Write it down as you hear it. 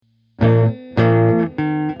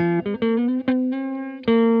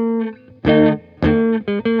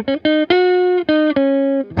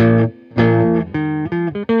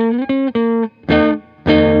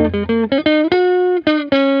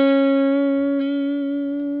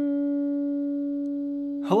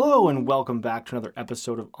Hello and welcome back to another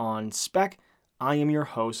episode of On Spec. I am your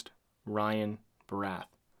host, Ryan Barath.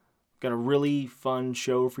 Got a really fun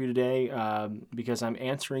show for you today because I'm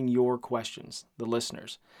answering your questions, the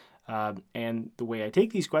listeners. And the way I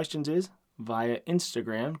take these questions is via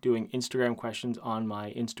Instagram, doing Instagram questions on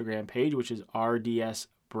my Instagram page, which is RDS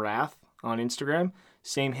Brath on Instagram.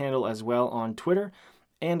 Same handle as well on Twitter.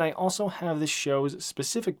 And I also have the show's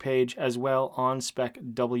specific page as well on Spec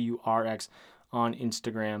WRX on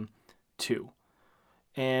Instagram too.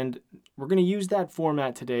 And we're going to use that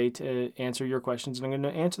format today to answer your questions. And I'm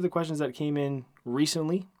going to answer the questions that came in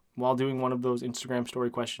recently while doing one of those Instagram story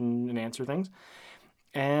question and answer things.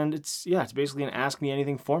 And it's basically an Ask Me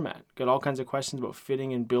Anything format. Got all kinds of questions about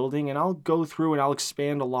fitting and building, and I'll go through and I'll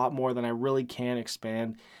expand a lot more than I really can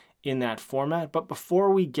expand in that format. But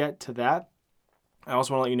before we get to that, I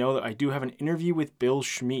also want to let you know that I do have an interview with Bill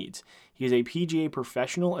Schmeeds. He is a PGA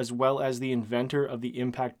professional as well as the inventor of the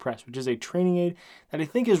Impact Press, which is a training aid that I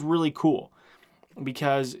think is really cool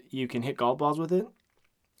because you can hit golf balls with it,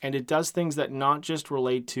 and it does things that not just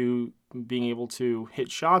relate to being able to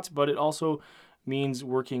hit shots, but it also means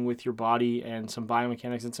working with your body and some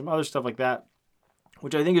biomechanics and some other stuff like that,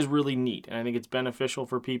 which I think is really neat. And I think it's beneficial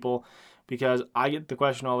for people because I get the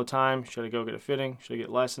question all the time, should I go get a fitting? Should I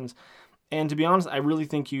get lessons? And to be honest, I really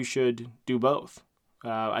think you should do both.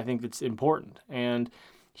 I think that's important. And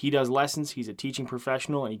he does lessons. He's a teaching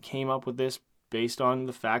professional, and he came up with this based on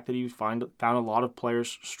the fact that he found a lot of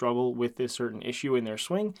players struggle with this certain issue in their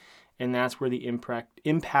swing, and that's where the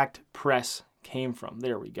Impact Press came from.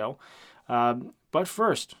 There we go. But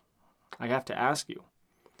first, I have to ask you,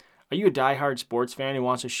 are you a diehard sports fan who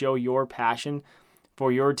wants to show your passion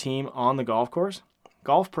for your team on the golf course?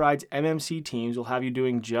 Golf Pride's MMC teams will have you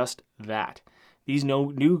doing just that. These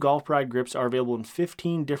new Golf Pride grips are available in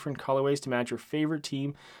 15 different colorways to match your favorite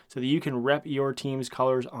team so that you can rep your team's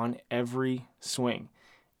colors on every swing.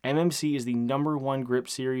 MMC is the #1 grip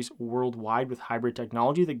series worldwide with hybrid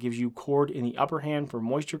technology that gives you cord in the upper hand for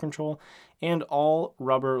moisture control and all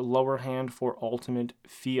rubber lower hand for ultimate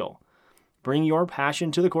feel. Bring your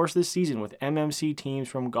passion to the course this season with MMC teams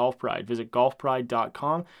from Golf Pride. Visit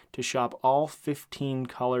golfpride.com to shop all 15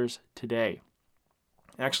 colors today.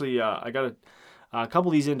 Actually, I got a couple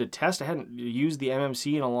of these in to test. I hadn't used the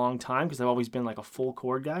MMC in a long time because I've always been like a full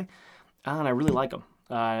cord guy, and I really like them.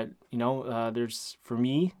 There's, for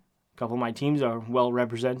me, a couple of my teams are well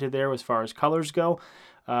represented there as far as colors go.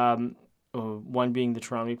 One being the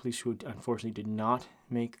Toronto Maple Leafs, who unfortunately did not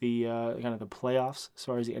make the kind of the playoffs as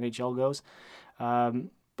far as the NHL goes.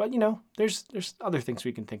 But there's other things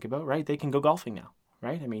we can think about, right? They can go golfing now,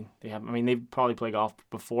 right? They've probably played golf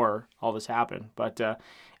before all this happened. But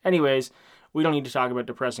anyways, we don't need to talk about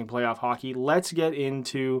depressing playoff hockey. Let's get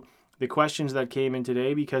into the questions that came in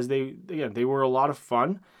today because they were a lot of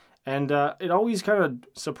fun, and it always kind of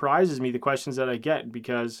surprises me the questions that I get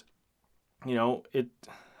because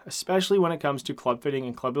especially when it comes to club fitting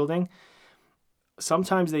and club building,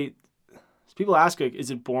 sometimes people ask, like, is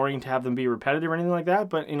it boring to have them be repetitive or anything like that?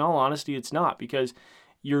 But in all honesty, it's not, because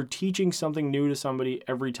you're teaching something new to somebody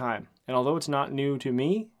every time. And although it's not new to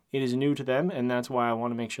me, it is new to them, and that's why I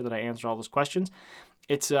want to make sure that I answer all those questions.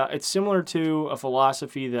 It's similar to a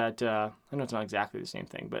philosophy that, I know it's not exactly the same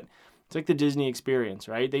thing, but it's like the Disney experience,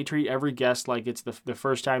 right? They treat every guest like it's the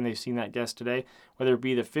first time they've seen that guest today, whether it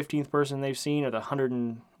be the 15th person they've seen or the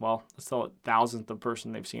 1,000th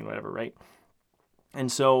person they've seen, whatever, right?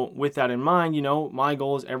 And so with that in mind, my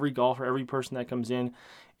goal is every golfer, every person that comes in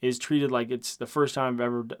is treated like it's the first time I've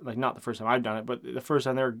ever, like not the first time I've done it, but the first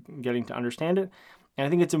time they're getting to understand it. And I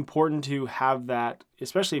think it's important to have that,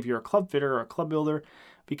 especially if you're a club fitter or a club builder,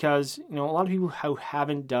 because, a lot of people who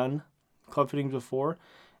haven't done club fittings before,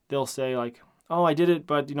 they'll say like, oh, I did it,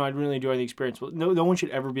 but, I didn't really enjoy the experience. Well, no one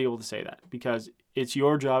should ever be able to say that, because it's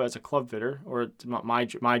your job as a club fitter, or it's not my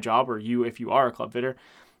job, or you, if you are a club fitter,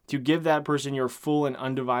 to give that person your full and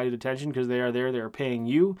undivided attention, because they are paying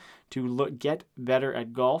you to get better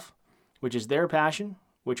at golf, which is their passion,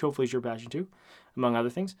 which hopefully is your passion too, among other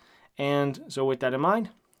things. And so with that in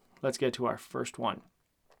mind, let's get to our first one.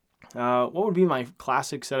 What would be my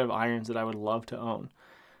classic set of irons that I would love to own?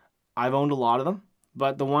 I've owned a lot of them,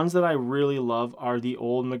 but the ones that I really love are the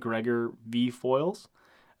old McGregor V foils.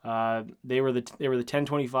 They were the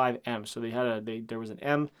 1025M. So there was an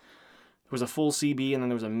M, there was a full CB, and then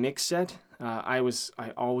there was a mix set. I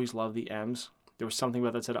always loved the M's. There was something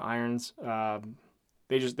about that set of irons.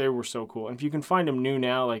 They were so cool. And if you can find them new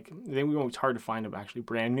now, it's hard to find them actually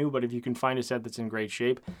brand new, but if you can find a set that's in great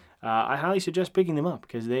shape, I highly suggest picking them up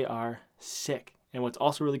because they are sick. And what's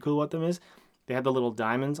also really cool about them is They had the little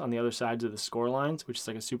diamonds on the other sides of the score lines, which is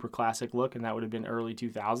like a super classic look, and that would have been early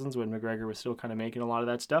 2000s when McGregor was still kind of making a lot of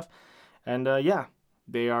that stuff. And yeah,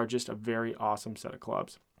 they are just a very awesome set of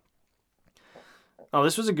clubs. Oh,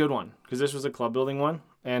 this was a good one because this was a club building one.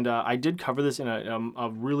 And I did cover this in a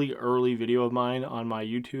really early video of mine on my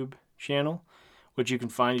YouTube channel, which you can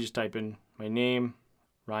find. You just type in my name,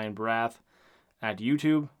 Ryan Barath, at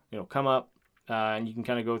YouTube. It'll come up, and you can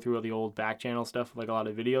kind of go through all the old back channel stuff, like a lot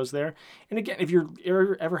of videos there. And again, if you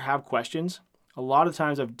ever have questions, a lot of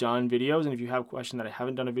times I've done videos, and if you have a question that I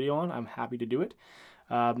haven't done a video on, I'm happy to do it.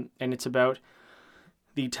 And it's about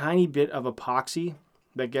the tiny bit of epoxy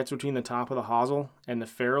that gets between the top of the hosel and the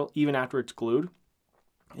ferrule, even after it's glued.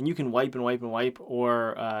 And you can wipe and wipe and wipe,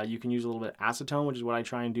 or you can use a little bit of acetone, which is what I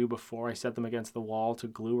try and do before I set them against the wall to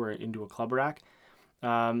glue or into a club rack.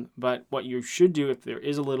 But what you should do if there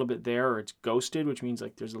is a little bit there or it's ghosted, which means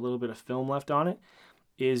like there's a little bit of film left on it,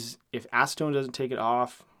 is if acetone doesn't take it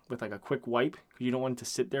off with like a quick wipe, because you don't want it to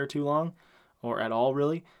sit there too long or at all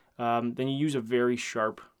really, then you use a very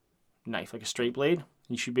sharp knife, like a straight blade.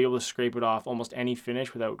 You should be able to scrape it off almost any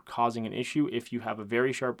finish without causing an issue if you have a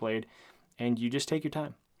very sharp blade, and you just take your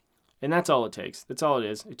time. And that's all it takes. That's all it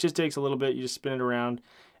is. It just takes a little bit. You just spin it around.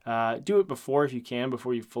 Do it before if you can,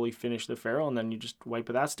 before you fully finish the ferrule, and then you just wipe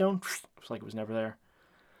with acetone. It's like it was never there.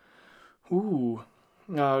 Ooh.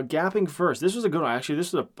 Gapping first. This was a good one.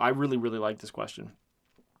 Actually, I really, really like this question.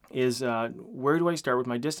 Is where do I start with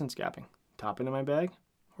my distance gapping? Top end of my bag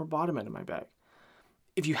or bottom end of my bag?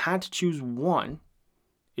 If you had to choose one,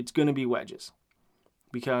 it's going to be wedges.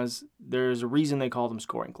 Because there's a reason they call them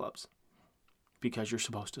scoring clubs. Because you're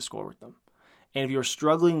supposed to score with them. And if you're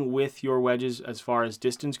struggling with your wedges as far as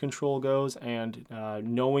distance control goes and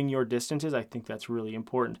knowing your distances, I think that's really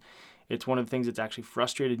important. It's one of the things that's actually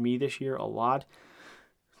frustrated me this year a lot.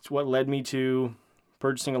 It's what led me to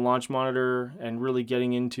purchasing a launch monitor and really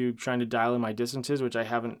getting into trying to dial in my distances, which I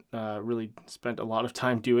haven't really spent a lot of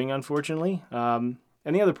time doing, unfortunately.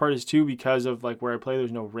 And the other part is too, because of like where I play,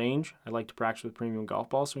 there's no range. I like to practice with premium golf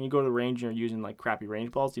balls. So when you go to the range and you're using like crappy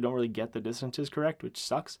range balls, you don't really get the distances correct, which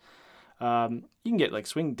sucks. You can get like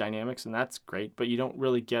swing dynamics, and that's great, but you don't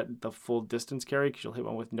really get the full distance carry because you'll hit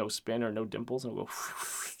one with no spin or no dimples, and it'll go.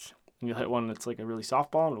 And you'll hit one that's like a really soft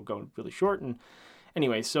ball, and it'll go really short. And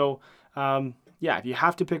anyway, so yeah, if you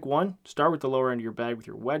have to pick one, start with the lower end of your bag with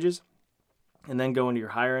your wedges, and then go into your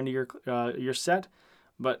higher end of your set.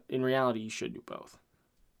 But in reality, you should do both.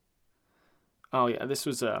 Oh yeah, this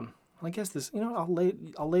was I guess this, I'll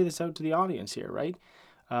lay this out to the audience here, right?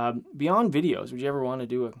 Beyond videos, would you ever want to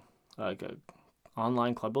do a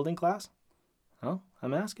online club building class? Oh,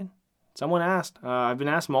 I'm asking. Someone asked. I've been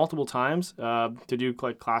asked multiple times to do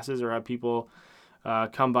like classes or have people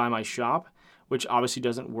come by my shop, which obviously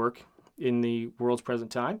doesn't work in the world's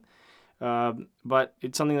present time. But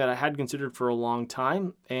it's something that I had considered for a long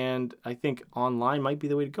time, and I think online might be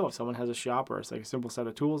the way to go. If someone has a shop or it's like a simple set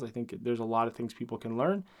of tools, I think there's a lot of things people can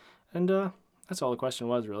learn, and that's all the question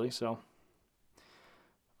was really. So,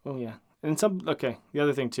 oh yeah, and the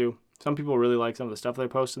other thing too, some people really like some of the stuff that I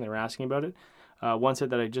posted, and they were asking about it. One set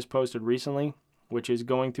that I just posted recently, which is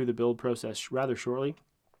going through the build process rather shortly,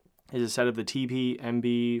 is a set of the TP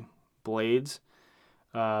MB blades.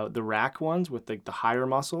 The rack ones with the higher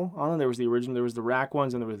muscle on them. There was the rack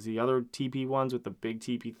ones, and there was the other TP ones with the big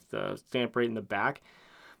TP stamp right in the back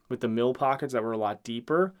with the mill pockets that were a lot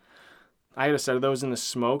deeper. I had a set of those in the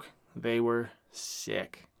smoke. They were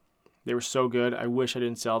sick. They were so good. I wish I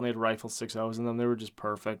didn't sell them. They had rifle 6.0s in them. They were just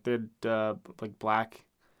perfect. They had like black.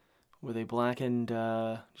 Were they black and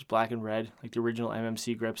just black and red, like the original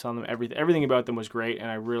MMC grips on them? Everything about them was great, and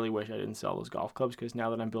I really wish I didn't sell those golf clubs because now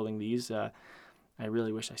that I'm building these, I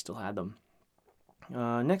really wish I still had them.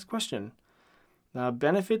 Next question.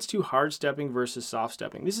 Benefits to hard stepping versus soft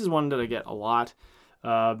stepping. This is one that I get a lot.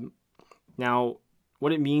 Now,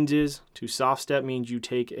 what it means is to soft step means you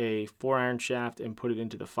take a 4-iron shaft and put it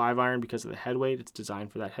into the 5-iron because of the head weight. It's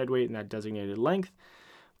designed for that head weight and that designated length.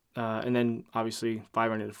 And then, obviously,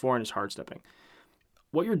 5-iron into 4-iron is hard stepping.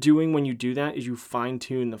 What you're doing when you do that is you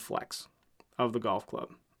fine-tune the flex of the golf club.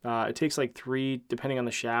 It takes like 3, depending on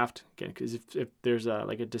the shaft. Again, because if there's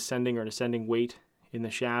like a descending or an ascending weight in the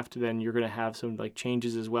shaft, then you're going to have some like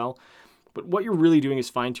changes as well. But what you're really doing is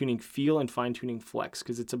fine-tuning feel and fine-tuning flex,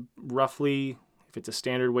 because it's roughly, if it's a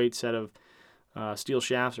standard weight set of steel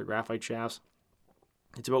shafts or graphite shafts,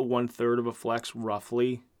 it's about 1/3 of a flex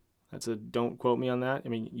roughly. Don't quote me on that. I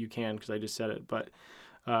mean, you can because I just said it, but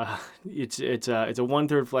it's a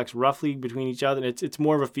 1/3 flex roughly between each other. And it's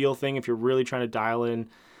more of a feel thing if you're really trying to dial in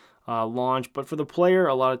launch. But for the player,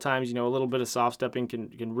 a lot of times, a little bit of soft stepping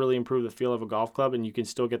can really improve the feel of a golf club, and you can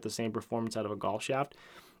still get the same performance out of a golf shaft,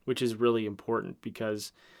 which is really important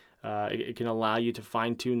because it can allow you to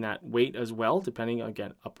fine tune that weight as well, depending,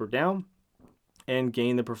 again, up or down, and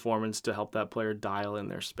gain the performance to help that player dial in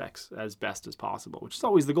their specs as best as possible, which is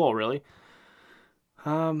always the goal, really.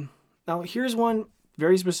 Now, here's one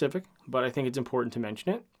very specific, but I think it's important to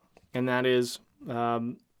mention it, and that is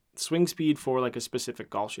swing speed for like a specific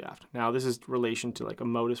golf shaft. Now, this is relation to like a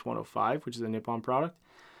Modus 105, which is a Nippon product,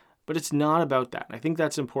 but it's not about that. And I think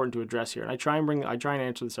that's important to address here. And I try and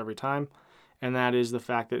answer this every time, and that is the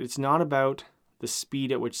fact that it's not about the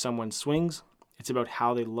speed at which someone swings, it's about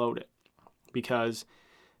how they load it. Because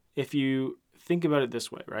if you think about it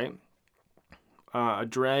this way, right? A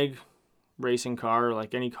drag racing car,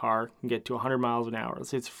 like any car, can get to 100 miles an hour. Let's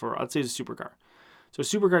say it's a supercar. So a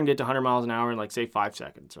supercar can get to 100 miles an hour in like, say, 5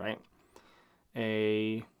 seconds, right?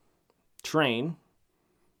 A train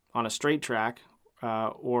on a straight track,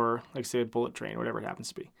 or like say a bullet train, whatever it happens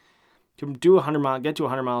to be, can get to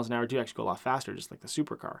 100 miles an hour, do actually go a lot faster, just like the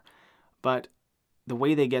supercar. But the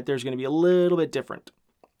way they get there is going to be a little bit different,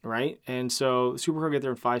 right? And so the supercar will get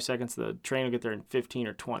there in 5 seconds, the train will get there in 15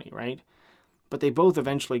 or 20, right? But they both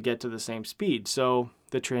eventually get to the same speed. So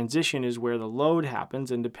the transition is where the load happens,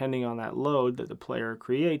 and depending on that load that the player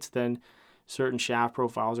creates, then certain shaft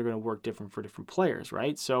profiles are going to work different for different players,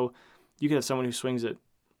 right? So you could have someone who swings it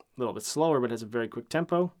a little bit slower but has a very quick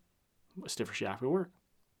tempo, a stiffer shaft would work.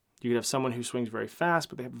 You could have someone who swings very fast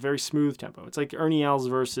but they have a very smooth tempo. It's like Ernie Els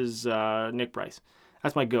versus Nick Price.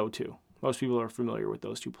 That's my go-to. Most people are familiar with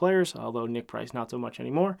those two players, although Nick Price not so much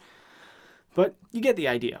anymore. But you get the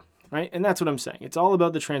idea, right? And that's what I'm saying. It's all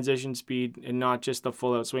about the transition speed and not just the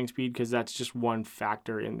full-out swing speed, because that's just one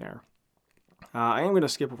factor in there. I am going to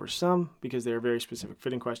skip over some because they are very specific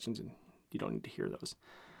fitting questions and you don't need to hear those.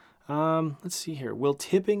 Let's see here. Will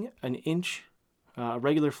tipping an inch, a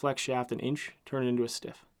regular flex shaft an inch, turn it into a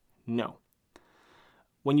stiff? No.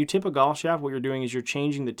 When you tip a golf shaft, what you're doing is you're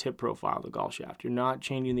changing the tip profile of the golf shaft. You're not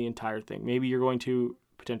changing the entire thing. Maybe you're going to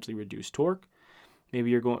potentially reduce torque.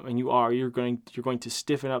 Maybe you're going to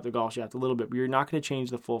stiffen up the golf shaft a little bit, but you're not going to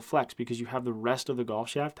change the full flex because you have the rest of the golf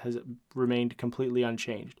shaft has remained completely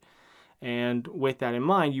unchanged. And with that in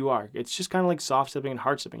mind, it's just kind of like soft stepping and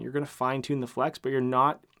hard stepping. You're going to fine tune the flex, but you're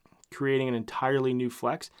not creating an entirely new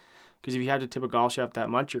flex, because if you had to tip a golf shaft that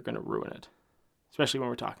much, you're going to ruin it, especially when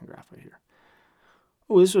we're talking graphite here.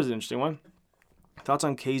 Oh, this was an interesting one. Thoughts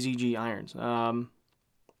on KZG irons? I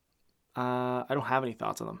don't have any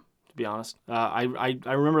thoughts on them, to be honest. I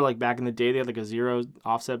remember like back in the day, they had like a 0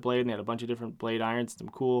 offset blade, and they had a bunch of different blade irons, some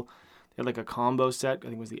cool. They had like a combo set, I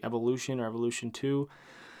think it was the Evolution or Evolution 2.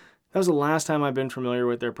 That was the last time I've been familiar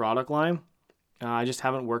with their product line. I just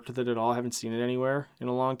haven't worked with it at all. I haven't seen it anywhere in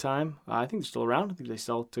a long time. I think they're still around. I think they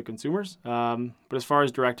sell to consumers. But as far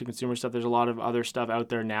as direct-to-consumer stuff, there's a lot of other stuff out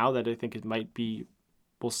there now that I think it might be,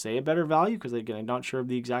 we'll say, a better value, because again, I'm not sure of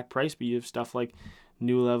the exact price, but you have stuff like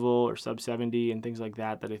New Level or Sub 70 and things like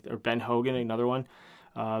that, or Ben Hogan, another one,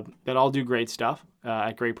 that all do great stuff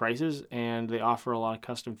at great prices, and they offer a lot of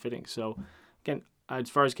custom fittings. So again, as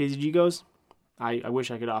far as KZG goes, I wish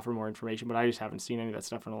I could offer more information, but I just haven't seen any of that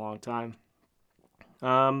stuff in a long time.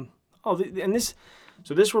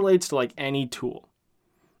 This relates to like any tool.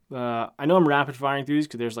 I know I'm rapid firing through these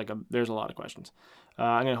because there's a lot of questions.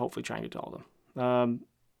 I'm gonna hopefully try and get to all of them.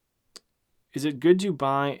 Is it good to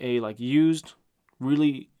buy a like used,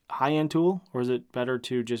 really high end tool, or is it better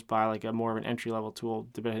to just buy like a more of an entry level tool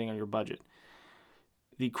depending on your budget?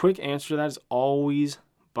 The quick answer to that is always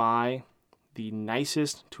buy the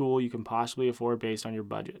nicest tool you can possibly afford based on your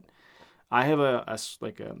budget. I have a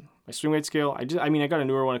swing weight scale. I got a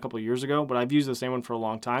newer one a couple of years ago, but I've used the same one for a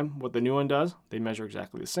long time. What the new one does, they measure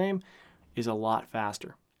exactly the same, is a lot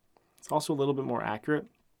faster. It's also a little bit more accurate,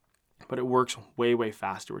 but it works way, way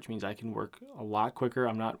faster, which means I can work a lot quicker.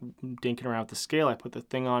 I'm not dinking around with the scale. I put the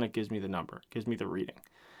thing on, it gives me the number, it gives me the reading.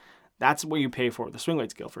 That's what you pay for with the swing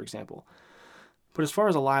weight scale, for example. But as far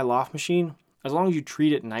as a lie loft machine, as long as you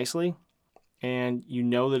treat it nicely, and you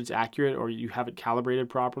know that it's accurate, or you have it calibrated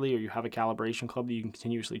properly, or you have a calibration club that you can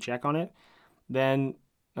continuously check on it, then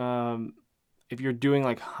if you're doing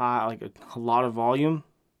like a lot of volume,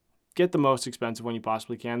 get the most expensive one you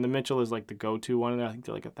possibly can. The Mitchell is like the go-to one. I think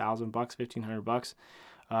they're like $1,000,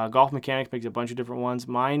 $1,500. Golf Mechanics makes a bunch of different ones.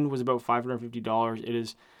 Mine was about $550. It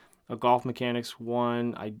is a Golf Mechanics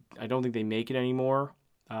one. I don't think they make it anymore.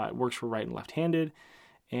 It works for right and left-handed,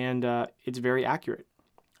 and it's very accurate.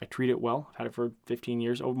 I treat it well. I've had it for 15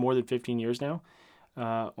 years, more than 15 years now.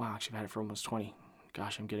 Actually, I've had it for almost 20.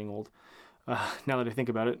 Gosh, I'm getting old. now that I think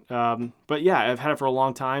about it. But yeah, I've had it for a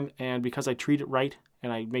long time, and because I treat it right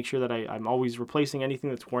and I make sure that I'm always replacing anything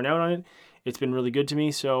that's worn out on it, it's been really good to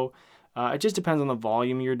me. So it just depends on the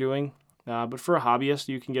volume you're doing. But for a hobbyist,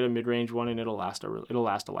 you can get a mid-range one, and it'll last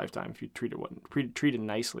a lifetime if you treat it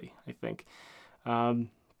nicely, I think.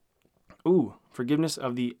 Forgiveness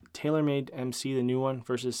of the TaylorMade MC, the new one,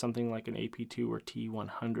 versus something like an AP2 or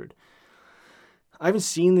T100. I haven't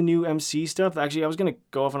seen the new MC stuff. Actually, I was going to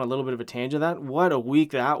go off on a little bit of a tangent of that. What a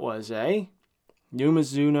week that was, eh? New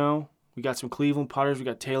Mizuno. We got some Cleveland putters. We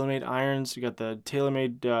got TaylorMade irons. We got the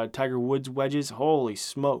TaylorMade Tiger Woods wedges. Holy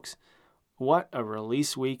smokes. What a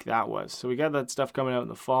release week that was. So we got that stuff coming out in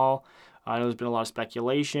the fall. I know there's been a lot of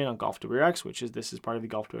speculation on Golf WX, this is part of the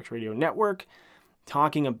Golf WX radio network,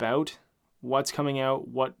 talking about what's coming out,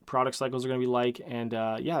 what product cycles are going to be like. And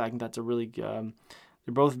I think that's a really, they're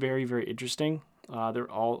both very, very interesting. They're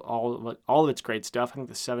all of it's great stuff. I think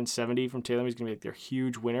the 770 from TaylorMade is going to be like their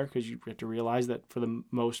huge winner, because you have to realize that for the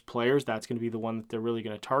most players, that's going to be the one that they're really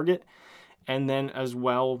going to target. And then as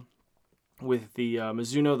well with the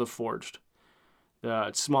Mizuno, the Forged.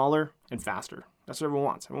 It's smaller and faster. That's what everyone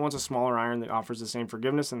wants. Everyone wants a smaller iron that offers the same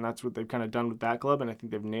forgiveness, and that's what they've kind of done with that club, and I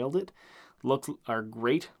think they've nailed it. Looks are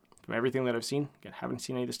great from everything that I've seen. Again, haven't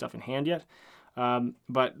seen any of the stuff in hand yet.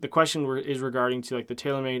 But the question is regarding to like the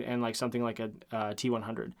TaylorMade and like something like a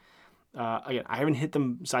T100. Again, I haven't hit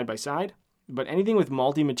them side by side, but anything with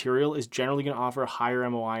multi-material is generally going to offer a higher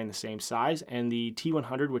MOI in the same size. And the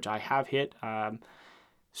T100, which I have hit,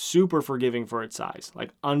 super forgiving for its size,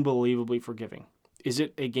 like unbelievably forgiving. Is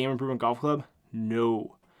it a game improvement golf club?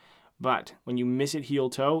 No. But when you miss it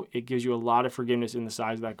heel toe, it gives you a lot of forgiveness in the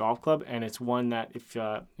size of that golf club. And it's one that if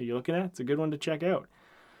you're looking at, it's a good one to check out.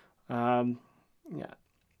 Yeah.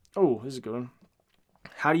 Oh, this is a good one.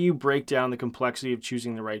 How do you break down the complexity of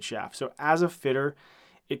choosing the right shaft? So as a fitter,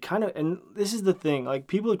 it kind of, and this is the thing, like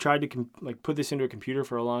people have tried to put this into a computer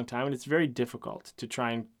for a long time, and it's very difficult to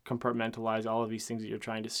try and compartmentalize all of these things that you're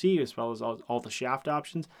trying to see, as well as all the shaft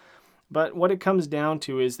options. But what it comes down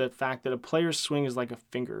to is the fact that a player's swing is like a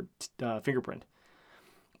fingerprint.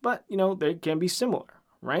 But, they can be similar,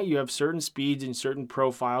 right? You have certain speeds and certain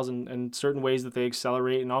profiles and certain ways that they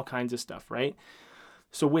accelerate and all kinds of stuff, right?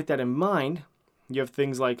 So with that in mind, you have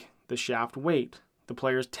things like the shaft weight, the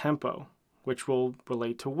player's tempo, which will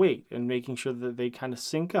relate to weight and making sure that they kind of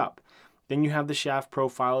sync up. Then you have the shaft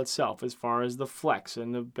profile itself as far as the flex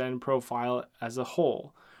and the bend profile as a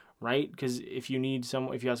whole, right? Because if you have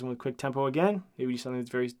someone with quick tempo again, maybe something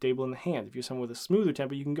that's very stable in the hands. If you have someone with a smoother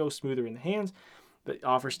tempo, you can go smoother in the hands, but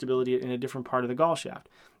offer stability in a different part of the golf shaft.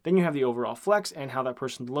 Then you have the overall flex and how that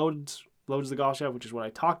person loads the golf shaft, which is what I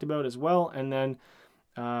talked about as well, and then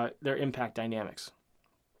their impact dynamics.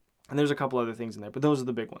 And there's a couple other things in there, but those are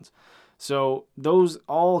the big ones. So those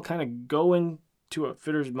all kind of go into a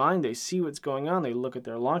fitter's mind. They see what's going on. They look at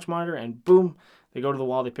their launch monitor, and boom, they go to the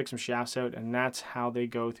wall, they pick some shafts out, and that's how they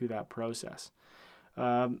go through that process.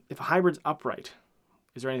 If a hybrid's upright,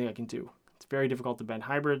 is there anything I can do? It's very difficult to bend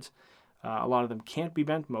hybrids. A lot of them can't be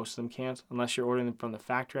bent. Most of them can't, unless you're ordering them from the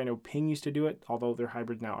factory. I know Ping used to do it, although their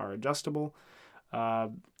hybrids now are adjustable. There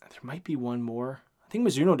might be one more. I think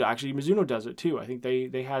Mizuno does it too. I think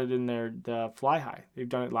they had it in the Fly High. They've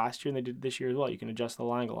done it last year, and they did it this year as well. You can adjust the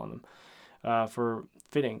line angle on them for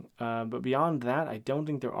fitting. But beyond that, I don't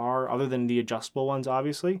think there are, other than the adjustable ones,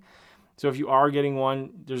 obviously. So if you are getting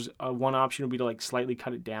one, there's one option would be to like slightly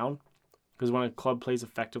cut it down, because when a club plays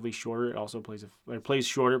effectively shorter, it also plays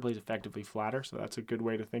effectively flatter. So that's a good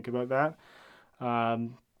way to think about that.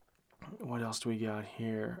 What else do we got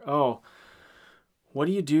here? Oh, what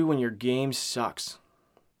do you do when your game sucks?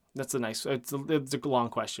 It's a long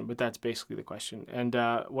question, but that's basically the question. And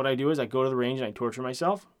what I do is I go to the range and I torture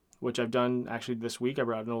myself, which I've done actually this week. I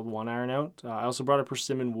brought an old 1-iron out. I also brought a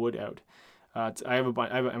persimmon wood out. I have a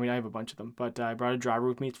bunch of them, but I brought a driver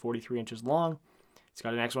with me. It's 43 inches long. It's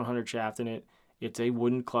got an X100 shaft in it. It's a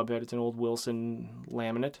wooden club head. It's an old Wilson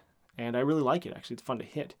laminate, and I really like it. Actually, it's fun to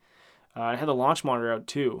hit. I had the launch monitor out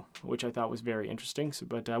too, which I thought was very interesting.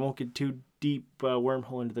 But I won't get too deep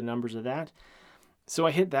wormhole into the numbers of that. So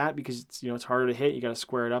I hit that because it's harder to hit. You got to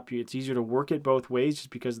square it up. It's easier to work it both ways just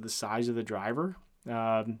because of the size of the driver. So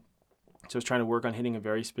I was trying to work on hitting a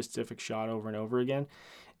very specific shot over and over again.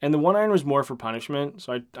 And the 1-iron was more for punishment.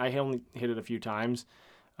 So I only hit it a few times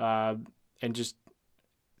and just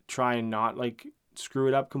try and not screw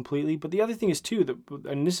it up completely. But the other thing is too,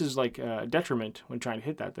 and this is a detriment when trying to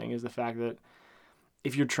hit that thing, is the fact that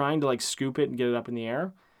if you're trying to scoop it and get it up in the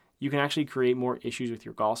air, you can actually create more issues with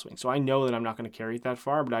your golf swing. So I know that I'm not going to carry it that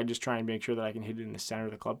far, but I just try and make sure that I can hit it in the center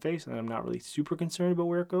of the club face, and I'm not really super concerned about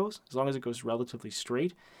where it goes, as long as it goes relatively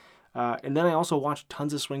straight. And then I also watched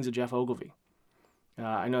tons of swings of Jeff Ogilvy.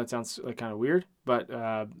 I know it sounds like kind of weird, but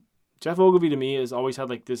Jeff Ogilvy to me has always had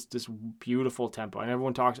like this beautiful tempo. And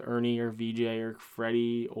everyone talks Ernie or VJ or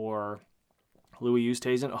Freddie or Louis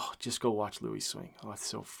Oosthuizen. Oh, just go watch Louis swing. Oh, it's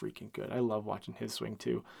so freaking good. I love watching his swing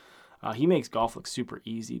too. He makes golf look super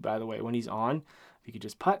easy, by the way, when he's on. He could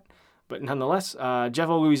just putt. But nonetheless, Jeff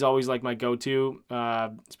Ogilvy's always like my go-to,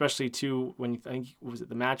 especially too when I think was it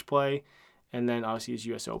the match play, and then obviously his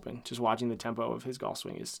U.S. Open. Just watching the tempo of his golf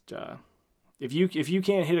swing is if you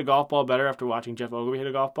can't hit a golf ball better after watching Jeff Ogilvy hit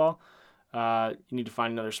a golf ball, you need to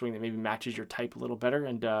find another swing that maybe matches your type a little better.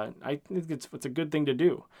 And I think it's a good thing to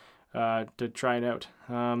do to try it out.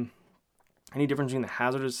 Any difference between the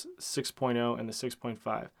Hazardous 6.0 and the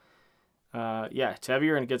 6.5? Yeah, it's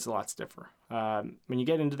heavier and it gets a lot stiffer. When you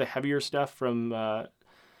get into the heavier stuff from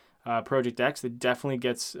Project X, it definitely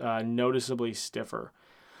gets noticeably stiffer.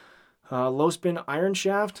 Low spin iron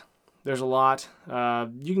shaft, there's a lot.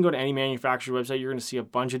 You can go to any manufacturer's website. You're going to see a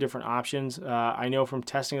bunch of different options. I know from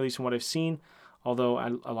testing, at least from what I've seen, although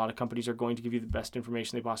a lot of companies are going to give you the best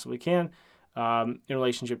information they possibly can in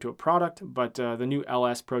relationship to a product. But the new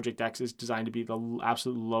LS Project X is designed to be the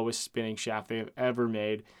absolute lowest spinning shaft they have ever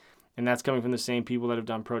made. And that's coming from the same people that have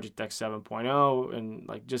done Project X 7.0 and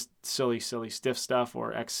like just silly stiff stuff,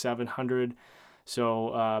 or X700.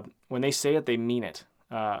 So when they say it, they mean it.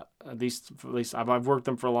 At least I've worked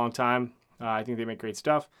them for a long time. I think they make great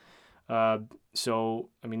stuff. So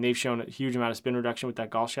I mean, they've shown a huge amount of spin reduction with that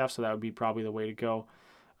golf shaft, so that would be probably the way to go.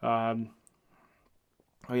 Oh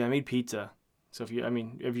yeah, I made pizza. So if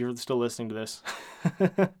you're still listening to this,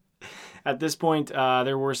 at this point,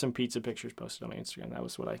 there were some pizza pictures posted on my Instagram. That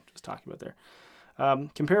was what I was talking about there.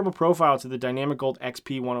 Comparable profile to the Dynamic Gold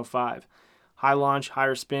XP 105. High launch,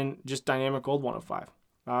 higher spin, just Dynamic Gold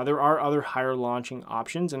 105. There are other higher launching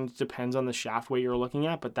options, and it depends on the shaft weight you're looking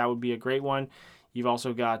at, but that would be a great one. You've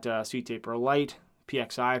also got Sweet Taper Light,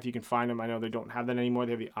 PXI, if you can find them. I know they don't have that anymore.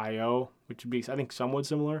 They have the IO, which would be, I think, somewhat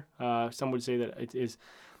similar. Some would say that it is,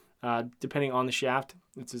 depending on the shaft,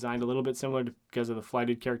 it's designed a little bit similar because of the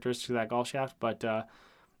flighted characteristics of that golf shaft, but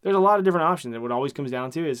there's a lot of different options, and what it always comes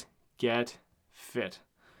down to is get fit.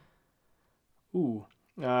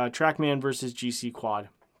 TrackMan versus GC Quad.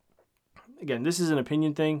 Again, this is an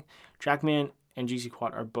opinion thing. TrackMan and GC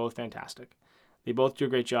Quad are both fantastic. They both do a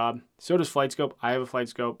great job. So does FlightScope. I have a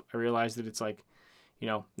FlightScope. I realize that it's like,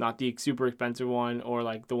 not the super expensive one or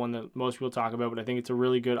like the one that most people talk about, but I think it's a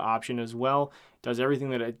really good option as well. It does everything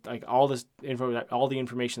that all the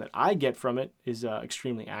information that I get from it is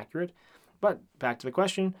extremely accurate. But back to the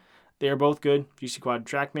question, they are both good. GC Quad and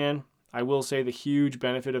TrackMan. I will say the huge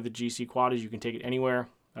benefit of the GC Quad is you can take it anywhere.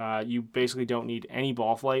 You basically don't need any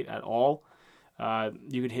ball flight at all.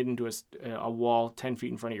 You could hit into a wall 10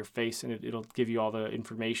 feet in front of your face, and it'll give you all the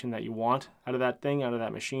information that you want out of that thing, out of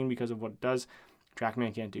that machine, because of what it does.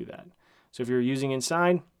 TrackMan can't do that. So if you're using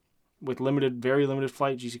inside with very limited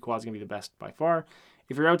flight, GC Quad is going to be the best by far.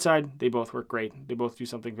 If you're outside, they both work great. They both do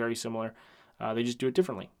something very similar. They just do it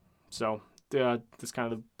differently. So that's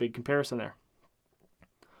kind of the big comparison there.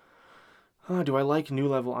 Do I like New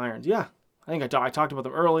Level irons? Yeah. I think I talked about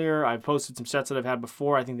them earlier. I posted some sets that I've had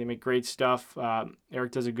before. I think they make great stuff.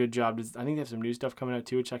 Eric does a good job. I think they have some new stuff coming out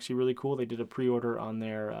too, which is actually really cool. They did a pre-order on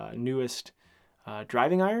their newest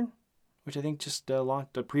driving iron, which I think just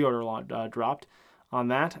launched. A pre-order dropped on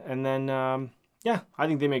that. And then, I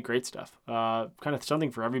think they make great stuff. Kind of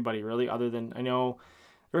something for everybody, really, other than I know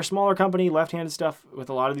they're a smaller company. Left-handed stuff with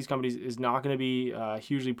a lot of these companies is not going to be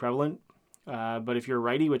hugely prevalent. But if you're a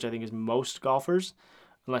righty, which I think is most golfers,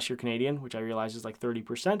 unless you're Canadian, which I realize is like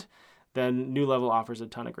 30%, then New Level offers a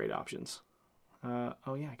ton of great options. I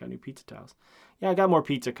got new pizza tiles. Yeah, I got more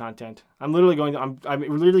pizza content. I'm literally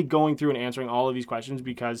going through and answering all of these questions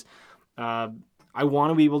because I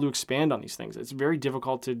want to be able to expand on these things. It's very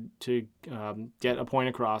difficult to get a point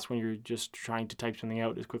across when you're just trying to type something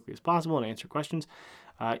out as quickly as possible and answer questions.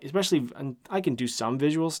 Especially, and I can do some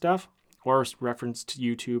visual stuff or reference to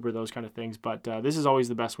YouTube or those kind of things, but this is always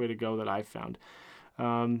the best way to go that I've found.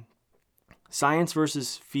 Science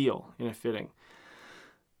versus feel in a fitting.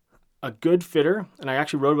 A good fitter, and I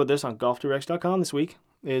actually wrote about this on golfdirects.com this week,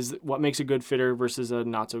 is what makes a good fitter versus a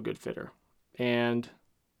not so good fitter. And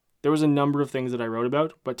there was a number of things that I wrote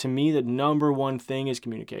about, but to me, the number one thing is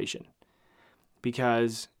communication.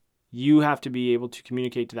 Because you have to be able to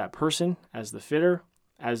communicate to that person as the fitter,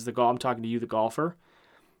 I'm talking to you, the golfer,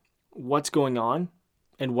 what's going on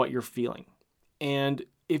and what you're feeling. And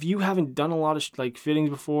if you haven't done a lot of fittings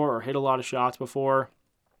before or hit a lot of shots before,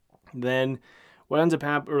 then what ends up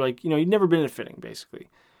happening, you've never been in a fitting basically.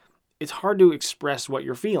 it's hard to express what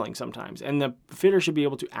you're feeling sometimes. And the fitter should be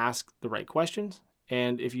able to ask the right questions.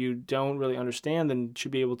 And if you don't really understand, then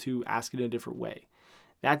should be able to ask it in a different way.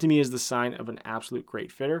 That to me is the sign of an absolute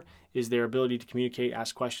great fitter, is their ability to communicate,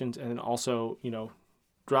 ask questions, and then also,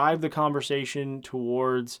 drive the conversation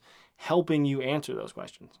towards helping you answer those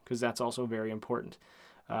questions, because that's also very important.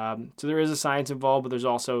 So there is a science involved, but there's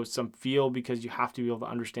also some feel, because you have to be able to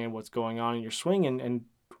understand what's going on in your swing and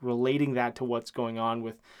relating that to what's going on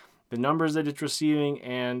with the numbers that it's receiving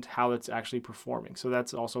and how it's actually performing. So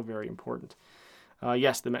that's also very important.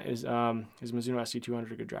 Yes, is Mizuno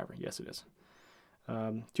SC200 a good driver? Yes, it is.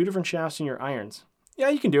 2 different shafts in your irons. Yeah,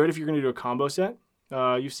 you can do it if you're going to do a combo set.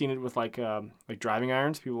 You've seen it with like driving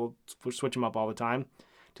irons. People switch them up all the time.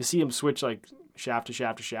 To see them switch like shaft to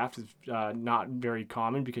shaft to shaft is not very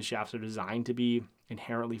common, because shafts are designed to be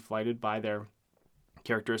inherently flighted by their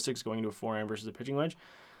characteristics going into a 4-iron versus a pitching wedge.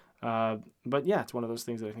 But yeah, it's one of those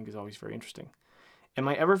things that I think is always very interesting. Am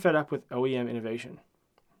I ever fed up with OEM innovation?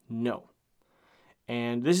 No.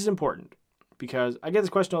 And this is important, because I get this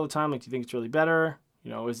question all the time, like, do you think it's really better?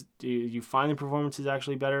 Do you find the performance is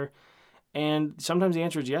actually better? And sometimes the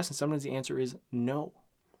answer is yes, and sometimes the answer is no.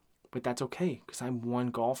 But that's okay, because I'm one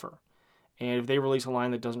golfer. And if they release a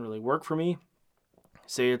line that doesn't really work for me,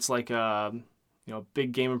 say it's like a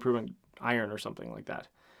big game improvement iron or something like that,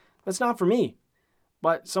 that's not for me.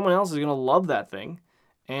 But someone else is going to love that thing,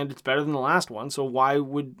 and it's better than the last one. So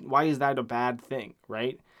why is that a bad thing,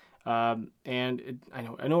 right? I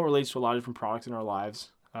know it relates to a lot of different products in our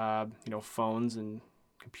lives. Phones and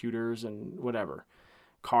computers and whatever.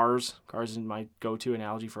 Cars is my go-to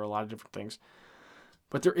analogy for a lot of different things.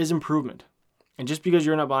 But there is improvement. And just because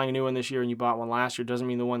you're not buying a new one this year and you bought one last year doesn't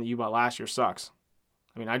mean the one that you bought last year sucks.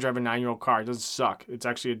 I mean, I drive a 9-year-old car. It doesn't suck. It's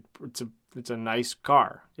actually it's a nice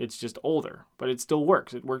car. It's just older, but it still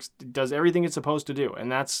works. It works. It does everything it's supposed to do.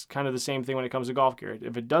 And that's kind of the same thing when it comes to golf gear.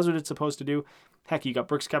 If it does what it's supposed to do, heck, you got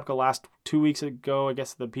Brooks Koepka last 2 weeks ago, I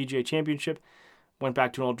guess, the PGA Championship. Went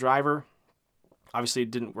back to an old driver. Obviously,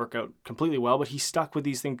 it didn't work out completely well, but he stuck with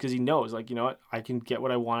these things because he knows, like, you know what, I can get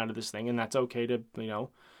what I want out of this thing, and that's okay to,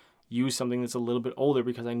 use something that's a little bit older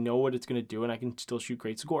because I know what it's going to do and I can still shoot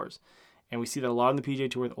great scores. And we see that a lot on the PGA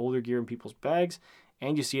Tour with older gear in people's bags,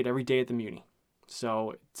 and you see it every day at the Muni.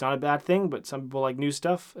 So it's not a bad thing, but some people like new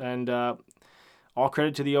stuff, and all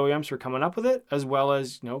credit to the OEMs for coming up with it, as well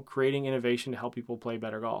as, creating innovation to help people play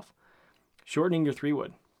better golf. Shortening your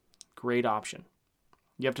 3-wood, great option.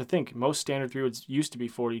 You have to think, most standard 3-woods used to be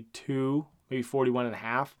 42, maybe 41 and a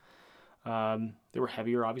half. They were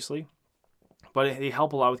heavier, obviously, but they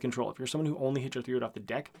help a lot with control. If you're someone who only hits your 3-wood off the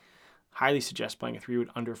deck, highly suggest playing a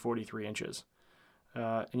 3-wood under 43 inches.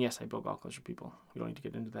 And yes, I build golf clubs for people. We don't need to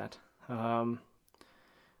get into that.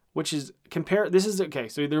 Okay,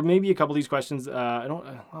 so there may be a couple of these questions.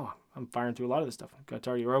 I'm firing through a lot of this stuff.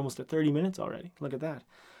 We're almost at 30 minutes already. Look at that.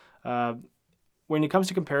 When it comes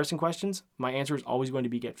to comparison questions, my answer is always going to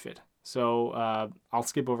be get fit. So I'll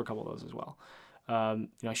skip over a couple of those as well.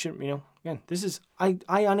 I shouldn't, again, this is, I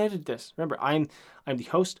unedited this. Remember, I'm the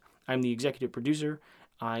host. I'm the executive producer.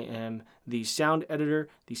 I am the sound editor,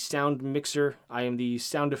 the sound mixer. I am the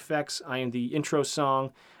sound effects. I am the intro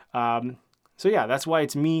song. So yeah, that's why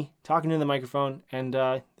it's me talking in the microphone, and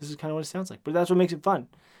this is kind of what it sounds like. But that's what makes it fun.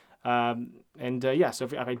 So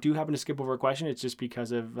if I do happen to skip over a question, it's just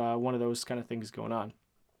because of one of those kind of things going on.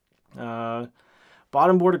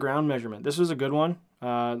 Bottom board to ground measurement. This was a good one.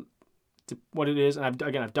 What it is, and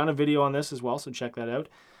I've done a video on this as well, so check that out.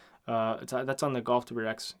 That's on the Golf to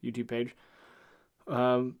X YouTube page.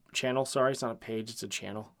 Channel, sorry, it's not a page, it's a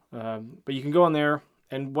channel. But you can go on there,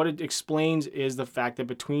 and what it explains is the fact that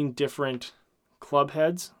between different club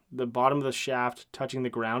heads, the bottom of the shaft touching the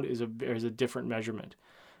ground is a different measurement.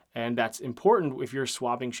 And that's important if you're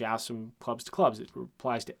swapping shafts from clubs to clubs. It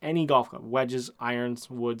applies to any golf club, wedges, irons,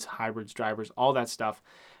 woods, hybrids, drivers, all that stuff.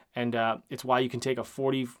 And it's why you can take a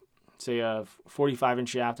 45-inch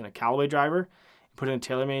shaft and a Callaway driver, put in a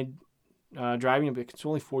TaylorMade driving, and it's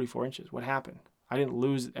only 44 inches. What happened? I didn't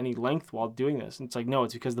lose any length while doing this. And it's like, no,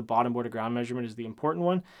 it's because the bottom board to ground measurement is the important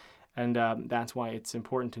one. And that's why it's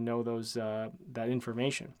important to know that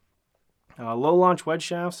information. Low launch wedge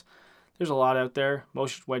shafts. There's a lot out there.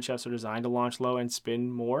 Most wedge shafts are designed to launch low and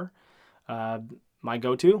spin more. My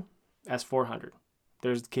go-to, S400.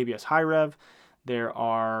 There's KBS High Rev. I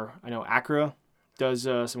know Acura does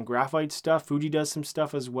some graphite stuff. Fuji does some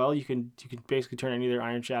stuff as well. You can basically turn any of their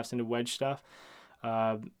iron shafts into wedge stuff.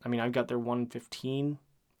 I've got their 115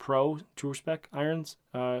 Pro Tour Spec irons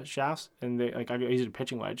shafts, and I use it a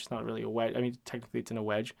pitching wedge. It's not really a wedge. Technically it's in a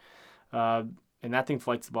wedge. And that thing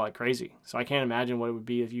flights the ball like crazy. So I can't imagine what it would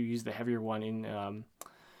be if you use the heavier one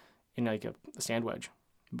in like a sand wedge.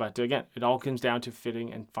 But again, it all comes down to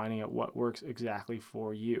fitting and finding out what works exactly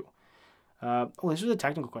for you. This was a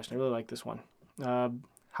technical question. I really like this one.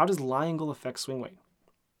 How does lie angle affect swing weight?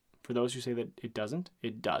 For those who say that it doesn't,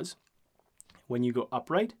 it does. When you go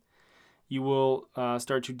upright, you will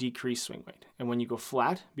start to decrease swing weight. And when you go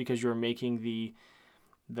flat, because you're making the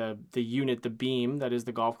unit, the beam that is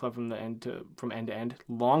the golf club from end to end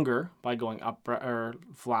longer by going up or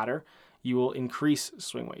flatter, you will increase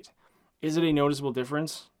swing weight. Is it a noticeable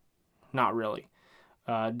difference? Not really.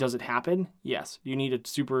 Does it happen? Yes. You need a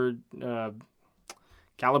super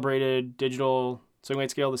calibrated digital swing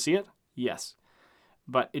weight scale to see it? Yes.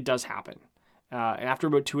 But it does happen. And after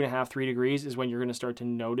about 2.5, 3 degrees is when you're going to start to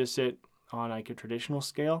notice it on like a traditional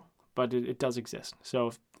scale, but it does exist.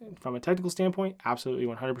 So from a technical standpoint, absolutely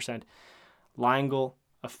 100%. Lie angle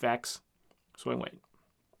affects swing weight.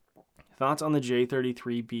 Thoughts on the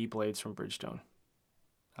J33B blades from Bridgestone?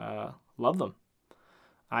 Love them.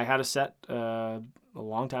 I had a set a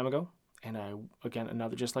long time ago, and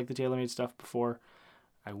another just like the TaylorMade stuff before.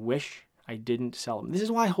 I wish I didn't sell them. This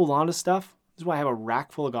is why I hold on to stuff. This is why I have a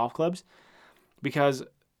rack full of golf clubs, because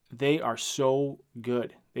they are so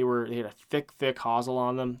good. They had a thick hosel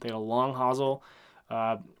on them. They had a long hosel,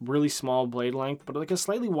 really small blade length, but like a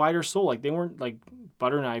slightly wider sole. Like they weren't like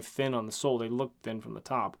butter knife thin on the sole. They looked thin from the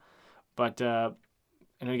top. But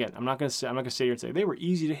and again, I'm not gonna sit here and say they were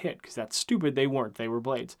easy to hit, because that's stupid. They weren't. They were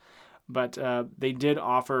blades, but they did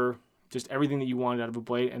offer just everything that you wanted out of a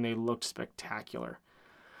blade, and they looked spectacular.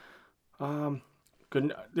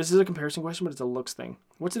 Good. This is a comparison question, but it's a looks thing.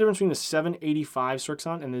 What's the difference between the 785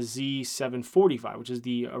 Srixon and the Z745, which is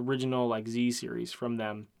the original like Z series from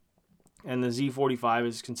them? And the Z45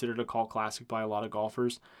 is considered a cult classic by a lot of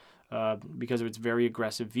golfers because of its very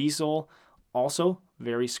aggressive V-sole, also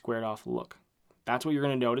very squared off look. That's what you're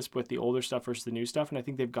going to notice with the older stuff versus the new stuff, and I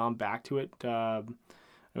think they've gone back to it.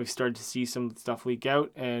 We've started to see some stuff leak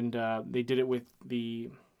out, and they did it with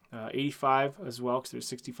the 85 as well, because there's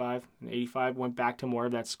 65 and 85 went back to more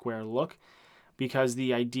of that square look, because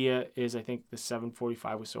the idea is, I think the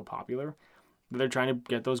 745 was so popular that they're trying to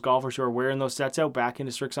get those golfers who are wearing those sets out back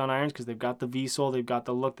into Srixon irons, because they've got the V-sole, they've got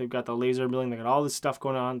the look, they've got the laser milling, they've got all this stuff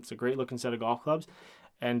going on. It's a great looking set of golf clubs,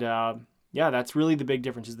 and that's really the big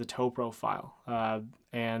difference, is the toe profile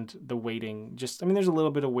and the weighting. There's a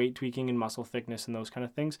little bit of weight tweaking and muscle thickness and those kind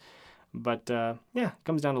of things, but it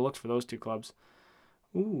comes down to looks for those two clubs.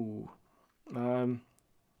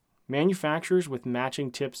 Manufacturers with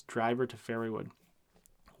matching tips, driver to fairway wood.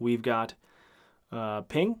 We've got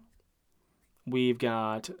Ping, we've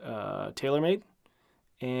got TaylorMade,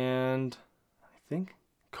 and I think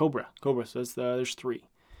Cobra. So there's 3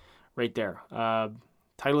 right there.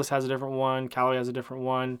 Titleist has a different one. Callaway has a different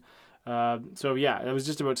one. It was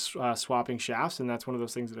just about swapping shafts, and that's one of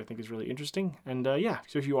those things that I think is really interesting. And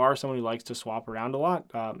so if you are someone who likes to swap around a lot,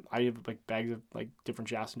 I have like bags of like different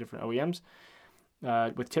shafts and different OEMs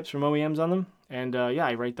with tips from OEMs on them. And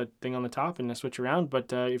I write the thing on the top and I switch around.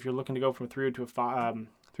 But if you're looking to go from 3 to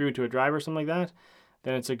a driver or something like that,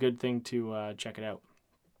 then it's a good thing to check it out.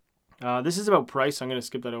 This is about price. So I'm going to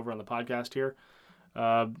skip that over on the podcast here.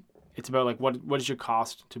 It's about like what is your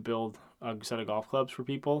cost to build a set of golf clubs for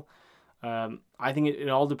people. I think it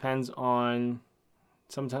all depends on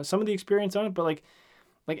sometimes some of the experience on it, but like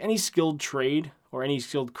any skilled trade or any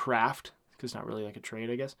skilled craft, because it's not really like a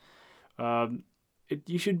trade, I guess.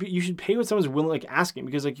 You should pay what someone's willing, like asking,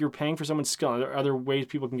 because like you're paying for someone's skill. There are other ways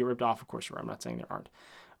people can get ripped off, of course. I'm not saying there aren't,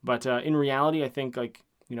 but in reality, I think like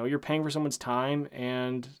you're paying for someone's time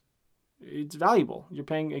and it's valuable. You're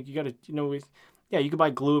paying, like, you got to you could buy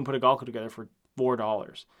glue and put a golf club together for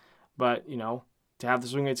 $4, but to have the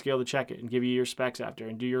swing weight scale to check it and give you your specs after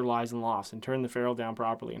and do your lies and lofts and turn the ferrule down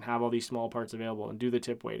properly and have all these small parts available and do the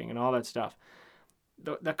tip weighting and all that stuff,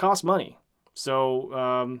 that costs money. So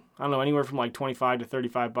I don't know, anywhere from like $25 to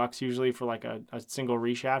 $35 usually for like a single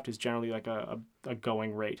reshaft is generally like a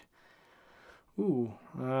going rate.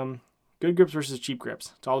 Good grips versus cheap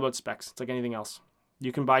grips. It's all about specs. It's like anything else.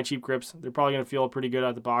 You can buy cheap grips. They're probably going to feel pretty good out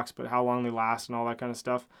of the box, but how long they last and all that kind of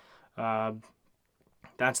stuff,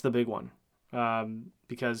 that's the big one.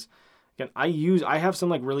 Because again, I have some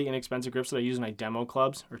like really inexpensive grips that I use in my demo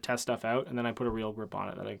clubs or test stuff out, and then I put a real grip on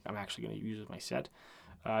it that I'm actually going to use with my set,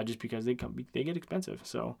 just because they get expensive.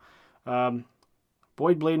 So,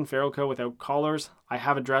 Boyd Blade and Ferroco without collars. I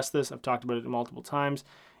have addressed this. I've talked about it multiple times.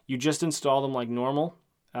 You just install them like normal,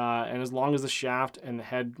 and as long as the shaft and the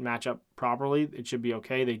head match up properly, it should be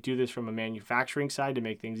okay. They do this from a manufacturing side to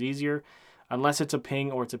make things easier. Unless it's a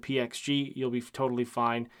Ping or it's a PXG, you'll be totally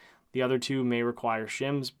fine. The other two may require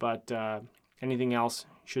shims, but anything else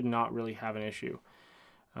should not really have an issue.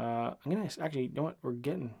 I'm going to actually, you know what? We're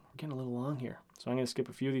getting a little long here. So I'm going to skip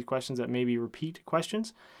a few of these questions that maybe repeat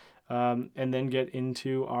questions, and then get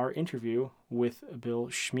into our interview with Bill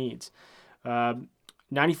Schmeeds.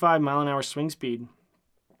 95 mile an hour swing speed.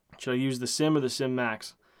 Should I use the Sim or the Sim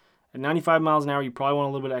Max? At 95 miles an hour, you probably want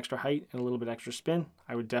a little bit extra height and a little bit extra spin.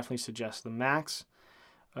 I would definitely suggest the Max.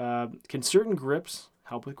 Can certain grips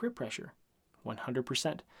help with grip pressure?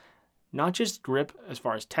 100%. Not just grip as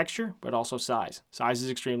far as texture, but also size. Size is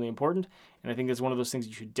extremely important, and I think that's one of those things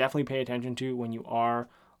you should definitely pay attention to when you are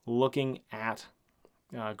looking at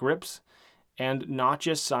grips. And not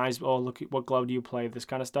just size, oh, look at what glove do you play, this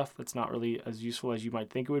kind of stuff. That's not really as useful as you might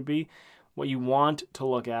think it would be. What you want to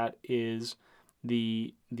look at is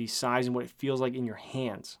the size and what it feels like in your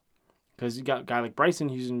hands. Because you got a guy like Bryson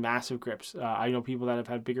using massive grips. I know people that have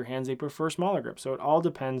had bigger hands, they prefer smaller grips. So it all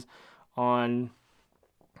depends on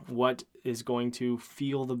what is going to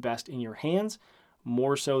feel the best in your hands,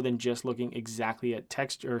 more so than just looking exactly at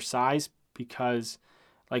texture or size, because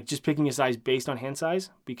like just picking a size based on hand size,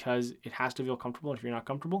 because it has to feel comfortable. If you're not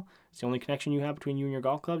comfortable, it's the only connection you have between you and your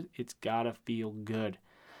golf clubs. It's gotta feel good.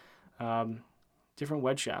 Different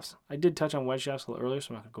wedge shafts. I did touch on wedge shafts a little earlier, so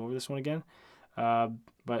I'm not gonna go over this one again.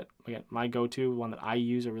 But again, my go-to one that I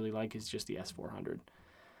use, I really like, is just the S400.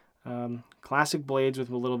 Classic blades with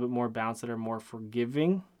a little bit more bounce that are more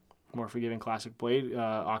forgiving classic blade,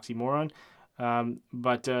 oxymoron.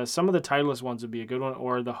 But some of the Titleist ones would be a good one,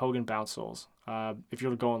 or the Hogan bounce soles, if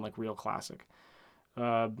you're going like real classic.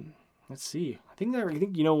 Let's see. I think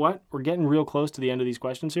you know what? We're getting real close to the end of these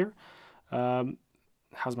questions here.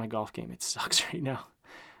 How's my golf game? It sucks right now.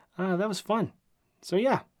 That was fun. So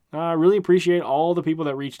yeah, really appreciate all the people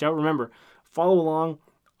that reached out. Remember, follow along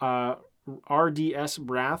RDS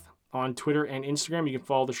Brath on Twitter and Instagram. You can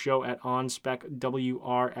follow the show at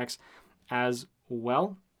OnSpecWRX as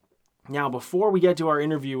well. Now, before we get to our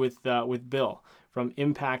interview with Bill from the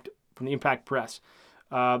Impact Press,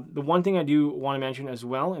 the one thing I do want to mention as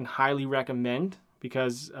well and highly recommend,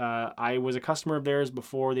 because I was a customer of theirs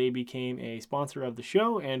before they became a sponsor of the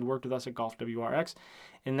show and worked with us at Golf WRX,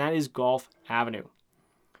 and that is Golf Avenue.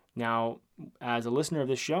 Now, as a listener of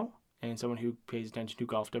this show and someone who pays attention to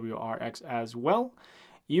Golf WRX as well,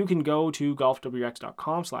 you can go to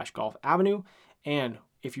golfwrx.com/golfavenue, and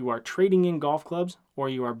if you are trading in golf clubs or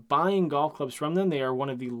you are buying golf clubs from them, they are one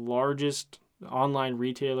of the largest online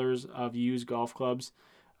retailers of used golf clubs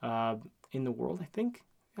in the world, I think.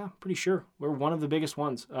 Yeah, pretty sure. We're one of the biggest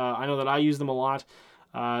ones. I know that I use them a lot.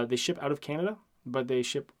 They ship out of Canada, but they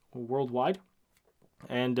ship worldwide.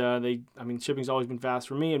 And shipping's always been fast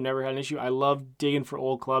for me. I've never had an issue. I love digging for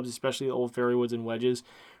old clubs, especially the old fairways and wedges.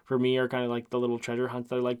 For me, are kind of like the little treasure hunts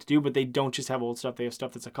that I like to do, but they don't just have old stuff. They have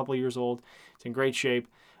stuff that's a couple of years old. It's in great shape.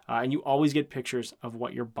 And you always get pictures of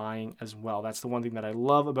what you're buying as well. That's the one thing that I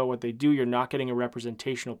love about what they do. You're not getting a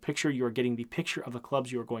representational picture. You are getting the picture of the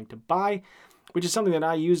clubs you are going to buy, which is something that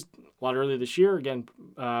I used a lot earlier this year. Again,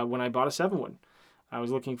 when I bought a 7-wood. I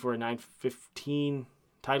was looking for a 915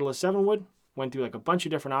 Titleist 7-wood. Went through like a bunch of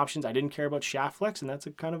different options. I didn't care about shaft flex, and that's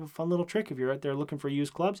a kind of a fun little trick if you're out there looking for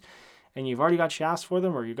used clubs and you've already got shafts for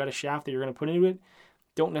them, or you've got a shaft that you're going to put into it.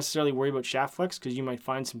 Don't necessarily worry about shaft flex, because you might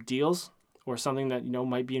find some deals or something that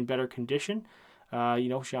might be in better condition.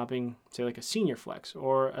 Shopping, say like a senior flex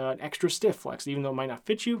or an extra stiff flex, even though it might not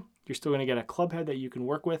fit you, you're still going to get a club head that you can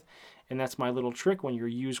work with. And that's my little trick when you're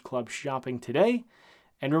used club shopping today.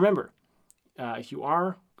 And remember, if you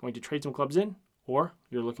are going to trade some clubs in, or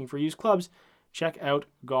you're looking for used clubs, check out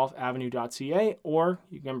golfavenue.ca, or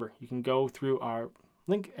remember, you can go through our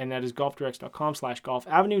link, and that is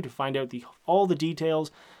golfdirect.com/golfavenue to find out all the details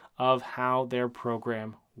of how their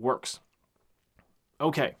program works.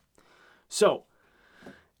 Okay, so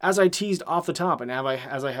as I teased off the top, and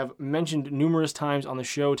as I have mentioned numerous times on the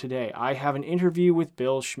show today, I have an interview with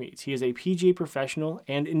Bill Schmeeds. He is a PGA professional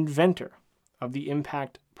and inventor of the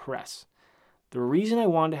Impact Press. The reason I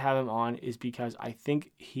wanted to have him on is because I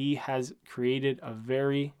think he has created a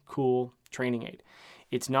very cool training aid.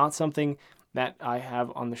 It's not something that I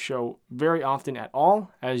have on the show very often at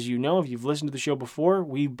all. As you know, if you've listened to the show before,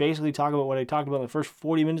 we basically talk about what I talked about in the first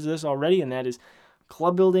 40 minutes of this already, and that is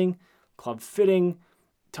club building, club fitting,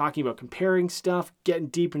 talking about comparing stuff, getting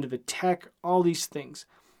deep into the tech, all these things.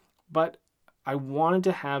 But I wanted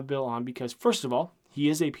to have Bill on because, first of all, he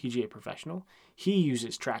is a PGA professional. He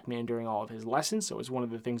uses TrackMan during all of his lessons, so it's one of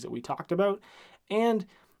the things that we talked about. And,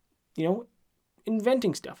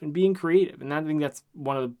 inventing stuff and being creative. And I think that's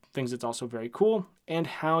one of the things that's also very cool, and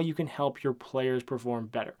how you can help your players perform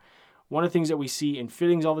better. One of the things that we see in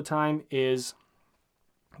fittings all the time is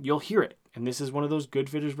you'll hear it. And this is one of those good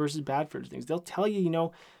fitters versus bad fitters things. They'll tell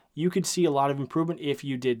you, you could see a lot of improvement if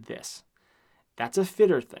you did this. That's a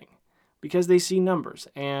fitter thing because they see numbers,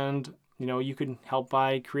 and you can help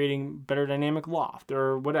by creating better dynamic loft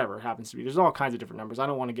or whatever it happens to be. There's all kinds of different numbers. I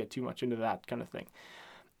don't want to get too much into that kind of thing.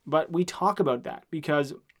 But we talk about that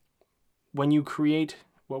because when you create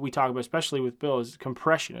what we talk about, especially with Bill, is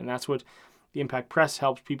compression. And that's what the impact press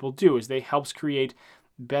helps people do, is they helps create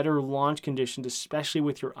better launch conditions, especially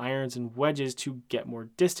with your irons and wedges, to get more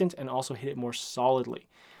distance and also hit it more solidly.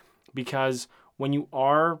 Because when you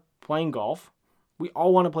are playing golf, we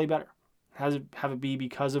all want to play better. Have it be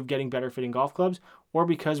because of getting better fitting golf clubs or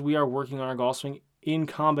because we are working on our golf swing in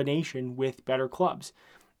combination with better clubs.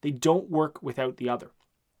 They don't work without the other.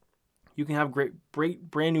 You can have great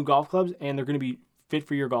brand new golf clubs and they're going to be fit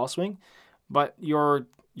for your golf swing, but your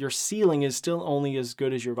ceiling is still only as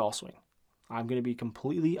good as your golf swing. I'm going to be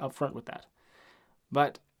completely upfront with that.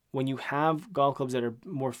 But when you have golf clubs that are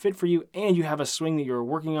more fit for you and you have a swing that you're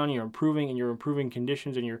working on, you're improving and you're improving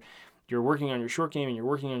conditions and you're working on your short game and you're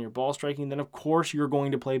working on your ball striking, then of course you're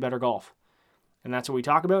going to play better golf. And that's what we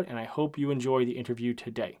talk about, and I hope you enjoy the interview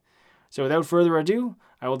today. So without further ado,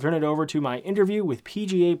 I will turn it over to my interview with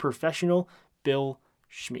PGA professional Bill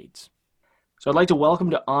Schmeeds. So I'd like to welcome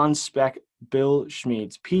to On Spec Bill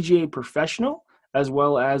Schmeeds, PGA professional, as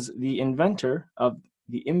well as the inventor of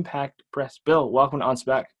the Impact Press. Bill, welcome to On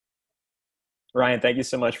Spec. Ryan, thank you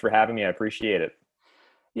so much for having me. I appreciate it.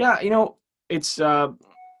 Yeah, it's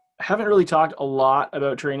haven't really talked a lot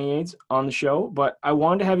about training aids on the show, but I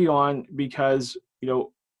wanted to have you on because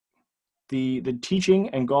the teaching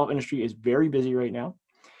and golf industry is very busy right now.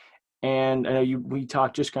 And I know we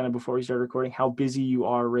talked just kind of before we started recording how busy you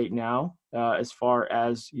are right now, as far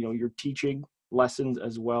as your teaching lessons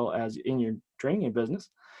as well as in your training aid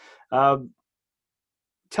business.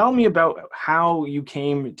 Tell me about how you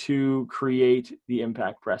came to create the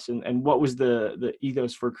Impact Press and what was the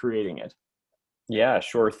ethos for creating it. Yeah,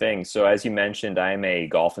 sure thing. So as you mentioned, I'm a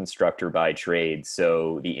golf instructor by trade.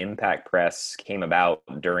 So the Impact Press came about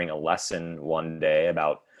during a lesson one day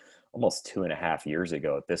about almost 2.5 years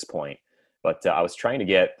ago at this point. But I was trying to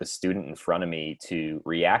get the student in front of me to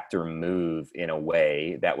react or move in a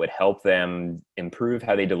way that would help them improve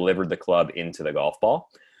how they delivered the club into the golf ball.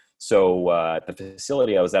 So at the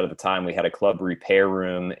facility I was at the time, we had a club repair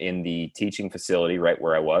room in the teaching facility right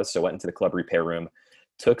where I was. So I went into the club repair room,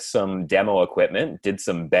 took some demo equipment, did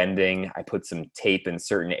some bending. I put some tape in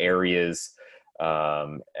certain areas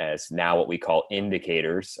as now what we call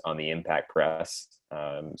indicators on the Impact Press.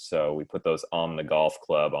 So we put those on the golf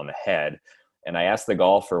club on the head. And I asked the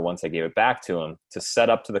golfer, once I gave it back to him, to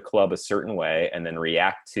set up to the club a certain way and then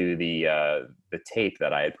react to the tape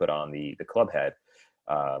that I had put on the club head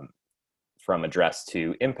from address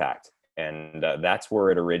to impact. And that's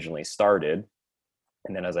where it originally started.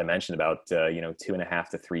 And then, as I mentioned, about 2.5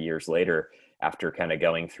 to 3 years later, after kind of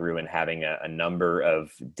going through and having a number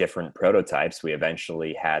of different prototypes, we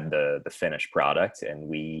eventually had the finished product, and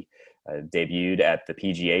we debuted at the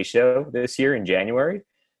PGA show this year in January.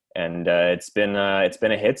 And it's been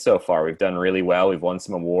a hit so far. We've done really well. We've won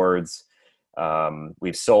some awards.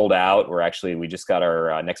 We've sold out. We just got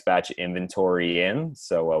our next batch of inventory in.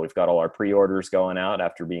 So we've got all our pre-orders going out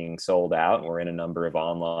after being sold out. And we're in a number of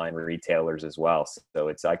online retailers as well.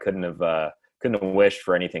 So I couldn't have wished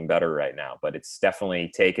for anything better right now, but it's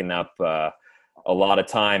definitely taken up a lot of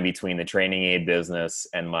time between the training aid business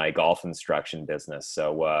and my golf instruction business.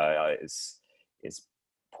 So it's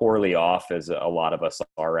poorly off as a lot of us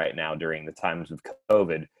are right now during the times of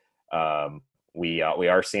COVID. We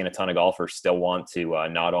are seeing a ton of golfers still want to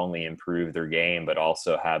not only improve their game, but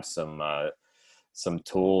also have some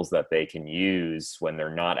tools that they can use when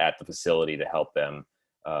they're not at the facility to help them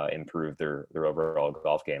improve their overall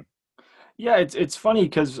golf game. Yeah, it's funny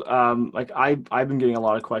because I've been getting a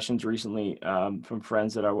lot of questions recently from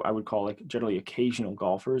friends that I would call like generally occasional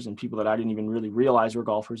golfers and people that I didn't even really realize were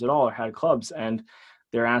golfers at all or had clubs, and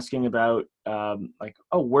they're asking about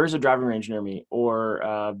where's a driving range near me,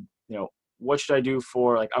 or what should I do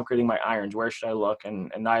for like upgrading my irons? Where should I look?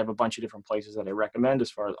 And I have a bunch of different places that I recommend as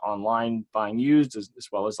far as online buying used, as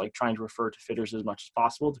well as like trying to refer to fitters as much as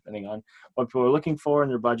possible, depending on what people are looking for and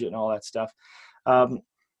their budget and all that stuff.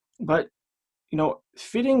 But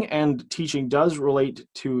fitting and teaching does relate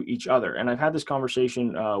to each other. And I've had this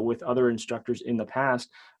conversation with other instructors in the past,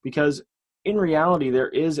 because in reality,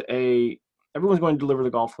 everyone's going to deliver the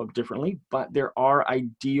golf club differently, but there are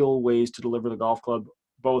ideal ways to deliver the golf club,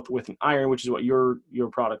 both with an iron, which is what your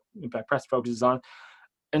product, Impact Press, focuses on,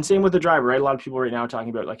 and same with the driver, right? A lot of people right now are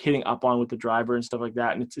talking about like hitting up on with the driver and stuff like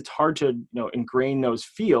that. And it's hard to, ingrain those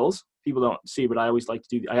feels people don't see, but I always like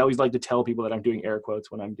to do. I always like to tell people that I'm doing air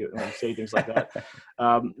quotes when I say things like that.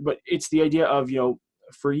 But it's the idea of,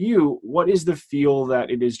 for you, what is the feel that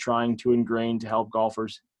it is trying to ingrain to help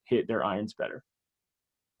golfers hit their irons better?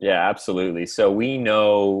 Yeah, absolutely. So we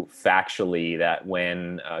know factually that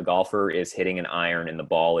when a golfer is hitting an iron and the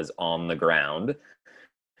ball is on the ground,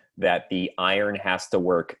 that the iron has to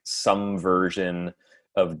work some version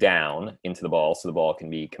of down into the ball so the ball can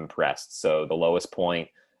be compressed. So the lowest point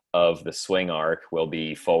of the swing arc will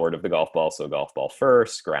be forward of the golf ball. So golf ball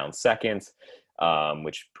first, ground second,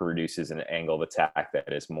 which produces an angle of attack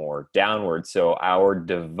that is more downward. So our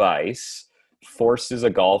device forces a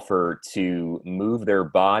golfer to move their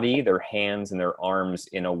body, their hands, and their arms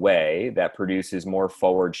in a way that produces more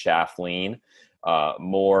forward shaft lean,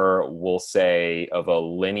 more, we'll say, of a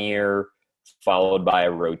linear followed by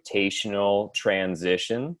a rotational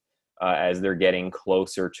transition as they're getting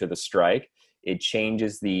closer to the strike. It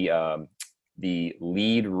changes the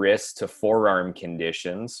lead wrist to forearm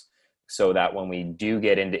conditions so that when we do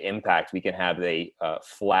get into impact, we can have a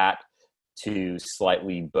flat to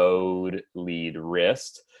slightly bowed lead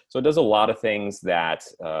wrist. So it does a lot of things that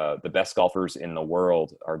the best golfers in the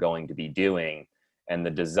world are going to be doing. And the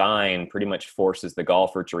design pretty much forces the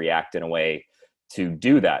golfer to react in a way to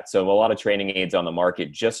do that. So a lot of training aids on the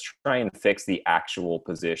market just try and fix the actual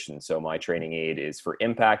position. So my training aid is for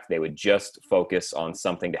impact. They would just focus on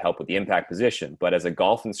something to help with the impact position. But as a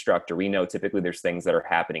golf instructor, we know typically there's things that are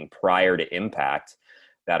happening prior to impact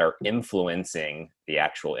that are influencing the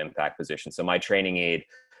actual impact position. So my training aid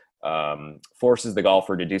forces the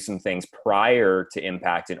golfer to do some things prior to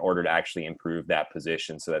impact in order to actually improve that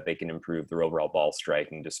position so that they can improve their overall ball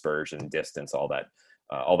striking, dispersion, distance, all that,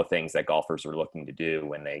 all the things that golfers are looking to do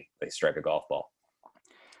when they strike a golf ball.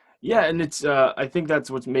 Yeah, and it's I think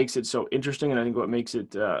that's what makes it so interesting, and I think what makes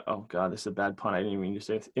it oh god, this is a bad pun. I didn't even mean to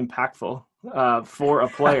say it, impactful for a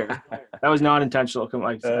player. That was not intentional.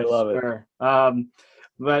 I Love it. swear.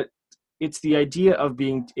 But it's the idea of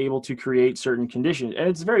being able to create certain conditions, and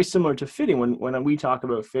it's very similar to fitting. When we talk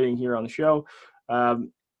about fitting here on the show,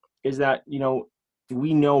 is that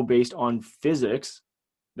we know based on physics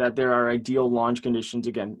that there are ideal launch conditions.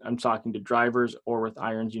 Again, I'm talking to drivers or with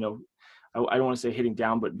irons. I don't want to say hitting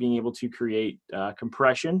down, but being able to create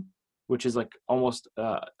compression, which is like almost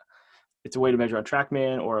it's a way to measure on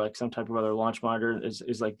TrackMan or like some type of other launch monitor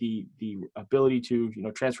is like the ability to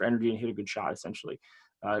transfer energy and hit a good shot, essentially,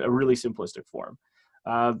 a really simplistic form.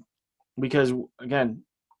 Because again,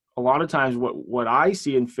 a lot of times what I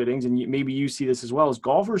see in fittings, and maybe you see this as well, is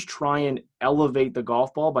golfers try and elevate the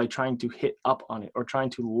golf ball by trying to hit up on it or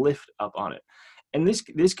trying to lift up on it, and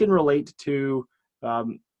this can relate to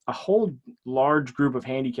a whole large group of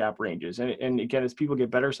handicap ranges. And again, as people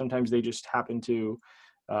get better, sometimes they just happen to,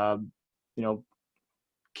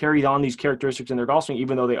 carry on these characteristics in their golf swing,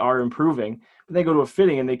 even though they are improving. But they go to a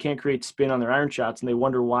fitting and they can't create spin on their iron shots, and they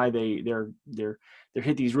wonder why they're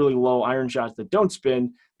hit these really low iron shots that don't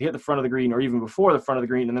spin. They hit the front of the green or even before the front of the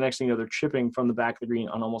green, and the next thing you know, they're chipping from the back of the green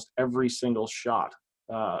on almost every single shot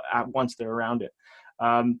at once they're around it.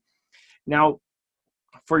 Now,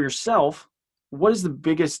 for yourself, what is the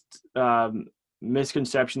biggest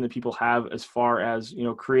misconception that people have as far as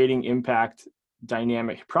creating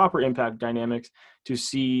proper impact dynamics to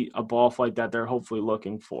see a ball flight that they're hopefully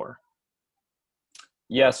looking for?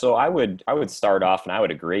 Yeah, so I would start off, and I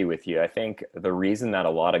would agree with you. I think the reason that a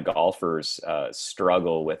lot of golfers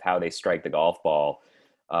struggle with how they strike the golf ball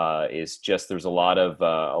is just there's a lot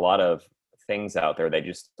of things out there they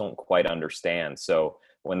just don't quite understand. So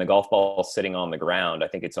when the golf ball is sitting on the ground, I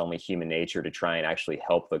think it's only human nature to try and actually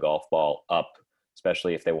help the golf ball up,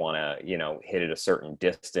 especially if they want to hit it a certain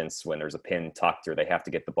distance when there's a pin tucked or they have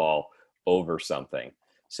to get the ball over something.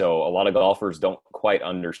 So a lot of golfers don't quite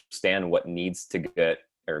understand what needs to get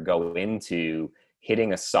or go into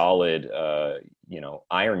hitting a solid,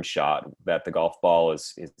 iron shot that the golf ball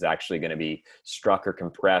is actually going to be struck or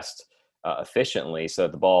compressed efficiently, so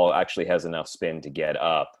that the ball actually has enough spin to get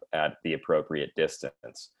up at the appropriate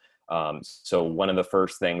distance. So one of the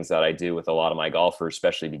first things that I do with a lot of my golfers,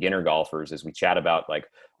 especially beginner golfers, is we chat about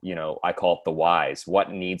I call it the whys.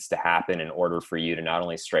 What needs to happen in order for you to not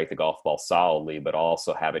only strike the golf ball solidly, but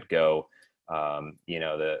also have it go,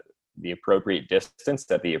 the appropriate distance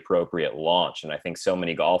at the appropriate launch. And I think so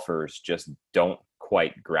many golfers just don't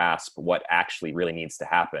quite grasp what actually really needs to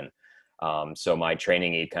happen. So my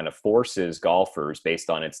training aid kind of forces golfers, based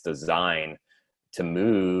on its design, to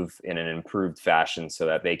move in an improved fashion so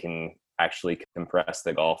that they can actually compress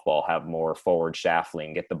the golf ball, have more forward shaft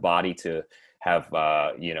lean, get the body to have,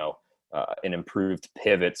 an improved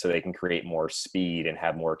pivot so they can create more speed and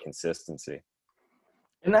have more consistency.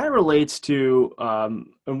 And that relates to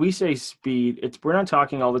when we say speed, we're not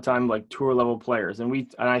talking all the time like tour level players. And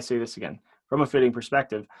I say this again from a fitting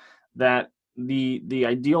perspective, that the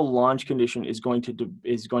ideal launch condition is going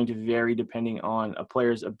to vary depending on a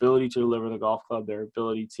player's ability to deliver the golf club, their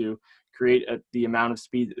ability to create the amount of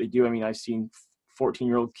speed that they do. I mean, I've seen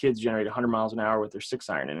 14-year-old kids generate 100 miles an hour with their 6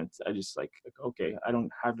 iron, and I just like, okay, I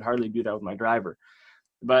don't have to hardly do that with my driver.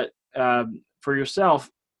 But for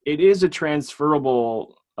yourself, it is a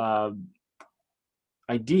transferable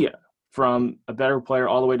idea from a better player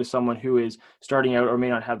all the way to someone who is starting out or may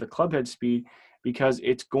not have the club head speed, because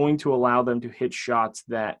it's going to allow them to hit shots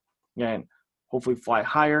that, again, hopefully fly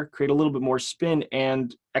higher, create a little bit more spin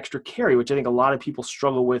and extra carry, which I think a lot of people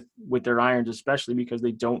struggle with their irons, especially because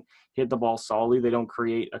they don't hit the ball solidly. They don't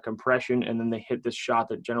create a compression, and then they hit this shot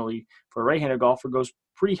that generally for a right-handed golfer goes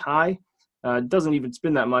pretty high, doesn't even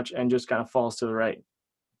spin that much, and just kind of falls to the right.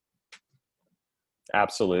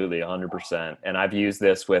 Absolutely, 100%. And I've used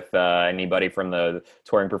this with anybody from the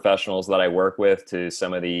touring professionals that I work with to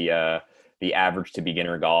some of the average to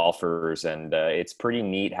beginner golfers, and it's pretty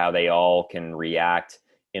neat how they all can react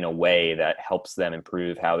in a way that helps them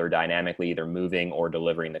improve how they're dynamically either moving or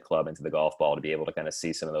delivering the club into the golf ball, to be able to kind of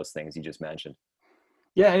see some of those things you just mentioned.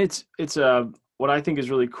 Yeah, and it's what I think is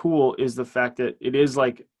really cool is the fact that it is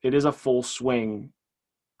a full swing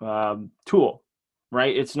tool,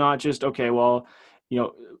 right? It's not just, okay, well,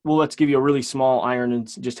 well, let's give you a really small iron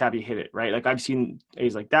and just have you hit it, right? Like I've seen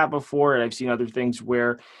A's like that before, and I've seen other things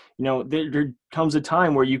where, there comes a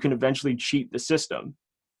time where you can eventually cheat the system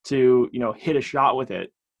to, hit a shot with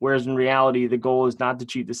it. Whereas in reality, the goal is not to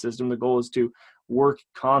cheat the system. The goal is to work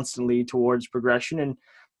constantly towards progression. And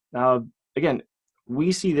uh, again,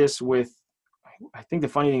 we see this with, I think the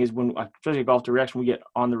funny thing is when, especially at Golf Direct, when we get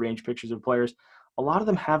on the range pictures of players, a lot of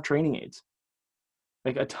them have training aids.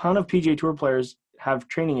 Like a ton of PGA Tour players have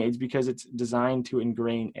training aids because it's designed to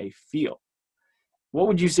ingrain a feel. What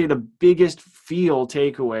would you say the biggest feel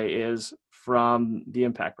takeaway is from the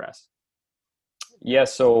impact press? Yeah.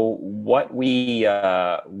 So what we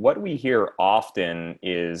hear often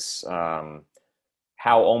is how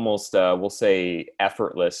almost we'll say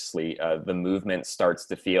effortlessly the movement starts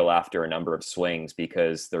to feel after a number of swings,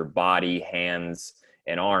 because their body, hands,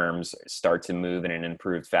 and arms start to move in an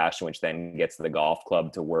improved fashion, which then gets the golf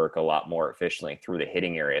club to work a lot more efficiently through the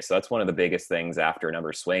hitting area. So that's one of the biggest things after a number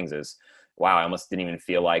of swings is, wow, I almost didn't even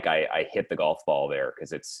feel like I hit the golf ball there,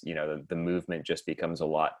 because it's, the movement just becomes a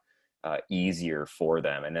lot easier for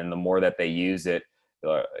them. And then the more that they use it,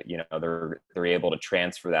 they're able to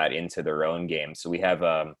transfer that into their own game. So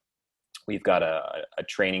we've got a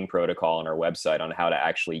training protocol on our website on how to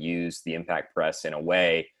actually use the impact press in a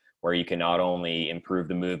way where you can not only improve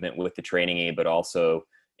the movement with the training aid, but also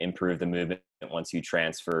improve the movement once you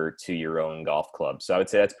transfer to your own golf club. So I would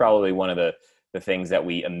say that's probably one of the things that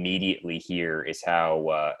we immediately hear is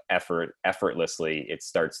how effortlessly it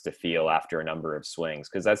starts to feel after a number of swings.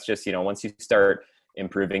 Because that's just, once you start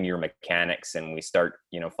improving your mechanics and we start,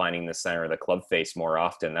 finding the center of the club face more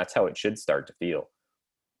often, that's how it should start to feel.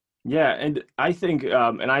 Yeah, and I think,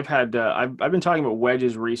 and I've been talking about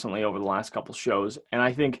wedges recently over the last couple shows, and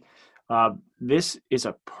I think this is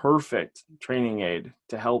a perfect training aid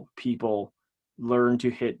to help people learn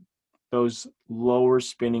to hit those lower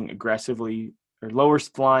spinning aggressively, or lower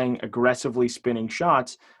flying aggressively spinning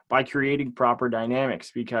shots by creating proper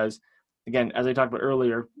dynamics. Because again, as I talked about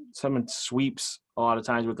earlier, someone sweeps a lot of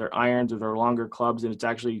times with their irons or their longer clubs, and it's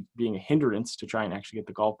actually being a hindrance to try and actually get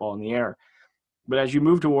the golf ball in the air. But as you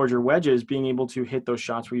move towards your wedges, being able to hit those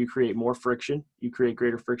shots where you create more friction, you create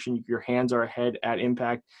greater friction, your hands are ahead at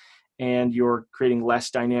impact, and you're creating less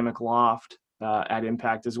dynamic loft at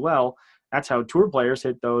impact as well. That's how tour players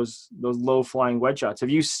hit those low flying wedge shots. Have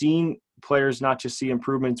you seen players not just see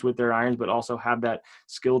improvements with their irons, but also have that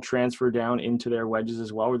skill transfer down into their wedges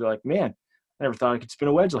as well, where they're like, man, I never thought I could spin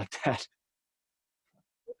a wedge like that?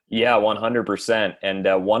 Yeah, 100%.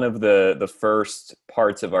 And one of the first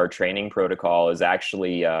parts of our training protocol is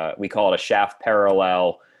actually we call it a shaft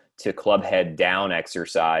parallel to club head down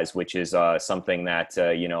exercise, which is something that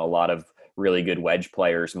a lot of really good wedge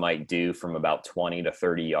players might do from about 20 to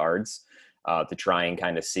 30 yards to try and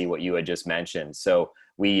kind of see what you had just mentioned. So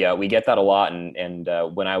we get that a lot. And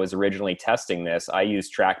when I was originally testing this, I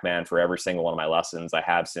used TrackMan for every single one of my lessons. I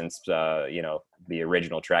have since the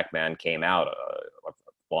original TrackMan came out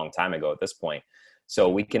long time ago at this point. So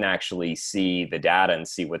we can actually see the data and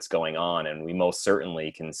see what's going on. And we most certainly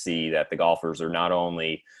can see that the golfers are not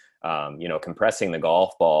only, compressing the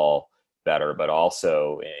golf ball better, but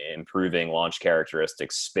also improving launch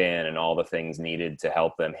characteristics, spin, and all the things needed to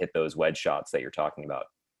help them hit those wedge shots that you're talking about.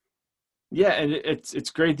 Yeah, and it's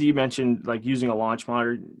great that you mentioned like using a launch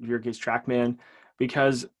monitor, in your case TrackMan,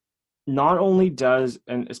 because not only does,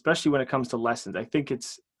 and especially when it comes to lessons, I think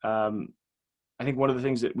one of the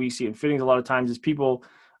things that we see in fittings a lot of times is people,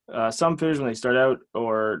 some fitters when they start out,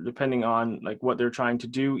 or depending on like what they're trying to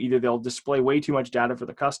do, either they'll display way too much data for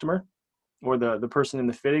the customer or the person in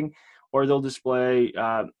the fitting, or they'll display.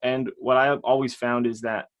 And what I have always found is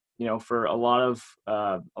that for a lot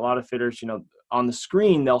of fitters, on the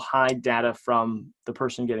screen they'll hide data from the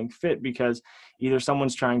person getting fit because either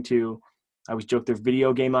someone's trying to, I always joke, they're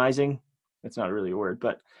video gameizing. It's not really a word,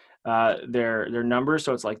 but their numbers.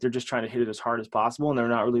 So it's like they're just trying to hit it as hard as possible, and they're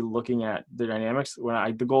not really looking at the dynamics.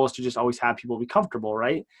 The goal is to just always have people be comfortable,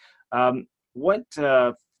 right? What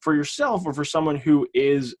For yourself or for someone who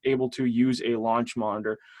is able to use a launch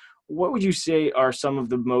monitor, what would you say are some of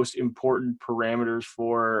the most important parameters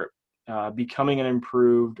for becoming an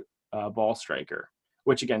improved ball striker,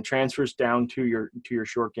 which again transfers down to your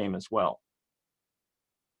short game as well?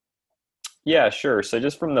 Yeah, sure. So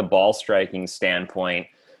just from the ball striking standpoint,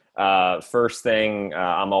 first thing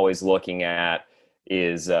I'm always looking at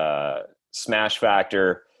is smash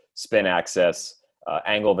factor, spin access,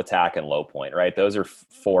 angle of attack, and low point, right? Those are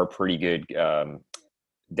four pretty good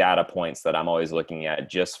data points that I'm always looking at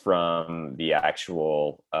just from the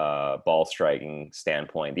actual ball striking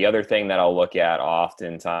standpoint. The other thing that I'll look at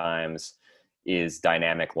oftentimes is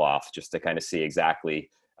dynamic loft, just to kind of see exactly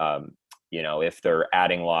if they're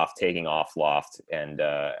adding loft, taking off loft, and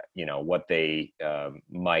what they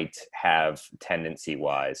might have tendency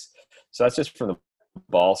wise. So that's just from the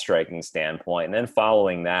ball striking standpoint. And then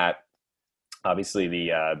following that, obviously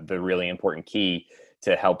the really important key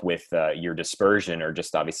to help with your dispersion, or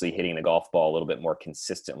just obviously hitting the golf ball a little bit more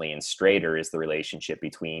consistently and straighter, is the relationship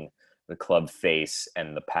between the club face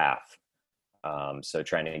and the path. So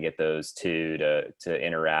trying to get those two to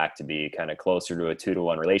interact, to be kind of closer to a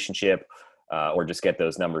 2-to-1 relationship, or just get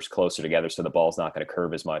those numbers closer together so the ball's not going to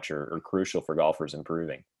curve as much, or crucial for golfers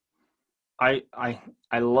improving. I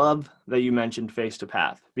love that you mentioned face to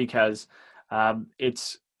path because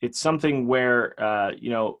it's something where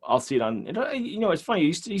I'll see it on it's funny,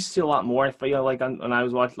 you see a lot more. I feel like when I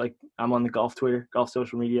was watching, like I'm on the golf Twitter, golf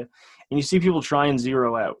social media, and you see people try and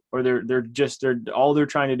zero out, or they're all they're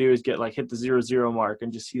trying to do is get like hit the 0-0 mark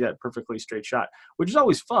and just see that perfectly straight shot, which is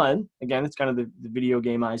always fun. Again, it's kind of the video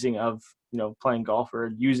gameizing of playing golf,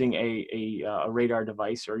 or using a radar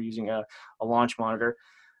device, or using a launch monitor.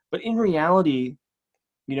 But in reality,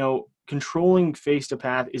 controlling face to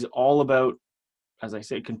path is all about, as I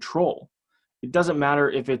say, control. It doesn't matter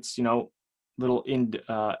if it's little in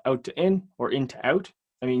out to in or in to out.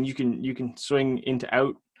 I mean, you can swing into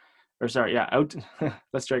out, or sorry, yeah, out.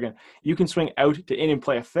 Let's try again. You can swing out to in and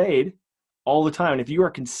play a fade all the time. And if you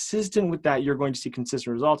are consistent with that, you're going to see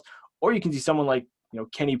consistent results. Or you can see someone like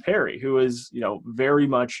Kenny Perry, who is very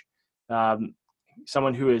much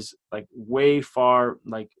someone who is like way far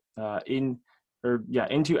like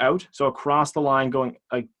into out, so across the line, going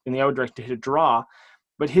like in the out direction to hit a draw,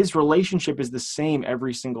 but his relationship is the same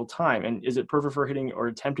every single time. And is it perfect for hitting or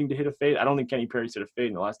attempting to hit a fade? I don't think Kenny Perry's hit a fade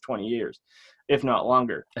in the last 20 years, if not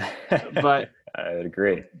longer. But I would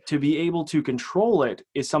agree. to be able to control it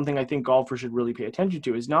is something I think golfers should really pay attention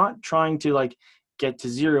to, is not trying to like get to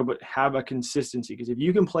zero, but have a consistency. Because if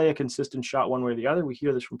you can play a consistent shot one way or the other, we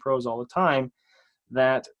hear this from pros all the time,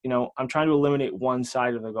 that I'm trying to eliminate one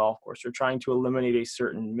side of the golf course, or trying to eliminate a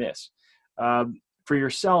certain miss. For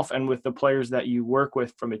yourself and with the players that you work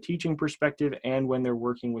with from a teaching perspective, and when they're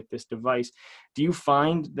working with this device, do you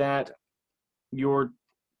find that you're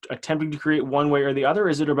attempting to create one way or the other?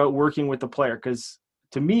 Is it about working with the player? Because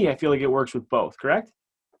to me, I feel like it works with both, correct?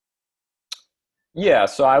 Yeah,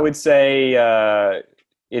 so I would say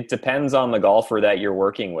it depends on the golfer that you're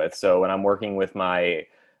working with. So when I'm working with my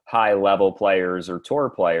high level players or tour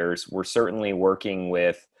players, we're certainly working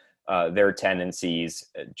with their tendencies,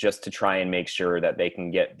 just to try and make sure that they can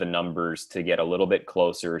get the numbers to get a little bit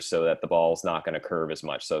closer, so that the ball's not going to curve as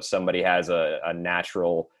much. So if somebody has a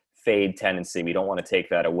natural fade tendency, we don't want to take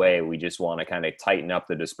that away. We just want to kind of tighten up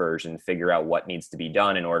the dispersion, figure out what needs to be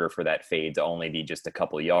done in order for that fade to only be just a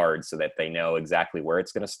couple of yards, so that they know exactly where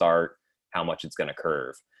it's going to start, how much it's going to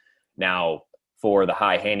curve. Now, for the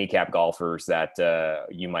high handicap golfers that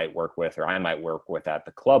you might work with, or I might work with at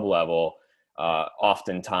the club level,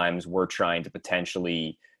 oftentimes we're trying to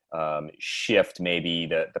potentially shift maybe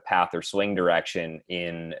the path or swing direction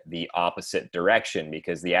in the opposite direction,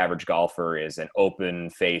 because the average golfer is an open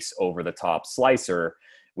face over the top slicer,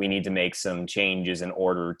 we need to make some changes in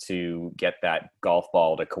order to get that golf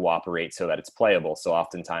ball to cooperate so that it's playable. So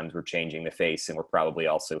oftentimes we're changing the face, and we're probably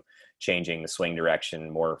also changing the swing direction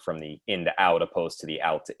more from the in to out opposed to the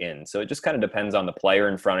out to in. So it just kind of depends on the player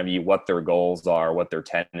in front of you, what their goals are, what their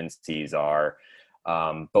tendencies are.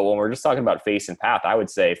 But when we're just talking about face and path, I would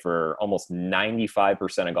say for almost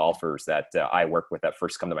 95% of golfers that I work with that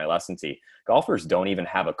first come to my lesson tee, golfers don't even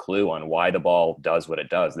have a clue on why the ball does what it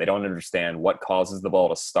does. They don't understand what causes the ball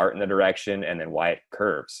to start in the direction and then why it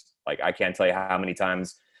curves. Like, I can't tell you how many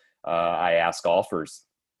times I ask golfers,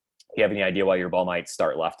 do you have any idea why your ball might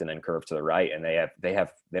start left and then curve to the right? And they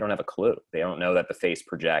don't have a clue. They don't know that the face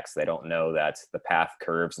projects. They don't know that the path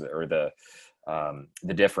curves, or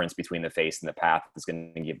the difference between the face and the path is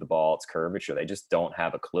going to give the ball its curvature. They just don't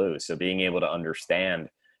have a clue. So being able to understand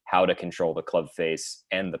how to control the club face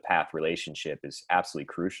and the path relationship is absolutely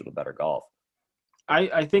crucial to better golf.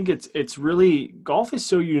 I think it's really, golf is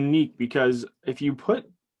so unique because if you put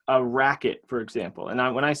a racket, for example,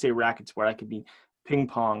 and when I say racket sport, I could be ping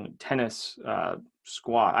pong, tennis,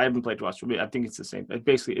 squat. I haven't played too much. I think it's the same.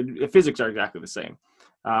 Basically, physics are exactly the same.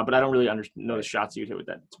 But I don't really know the shots you'd hit with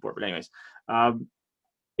that sport. But anyways,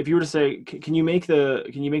 if you were to say, can you make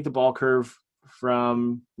the ball curve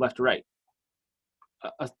from left to right?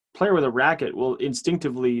 A player with a racket will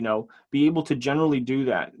instinctively, be able to generally do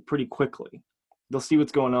that pretty quickly. They'll see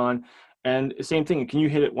what's going on, and same thing. Can you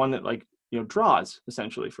hit it one that draws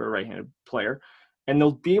essentially for a right-handed player, and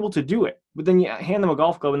they'll be able to do it. But then you hand them a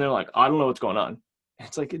golf club, and they're like, I don't know what's going on.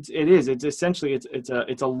 It's like it's essentially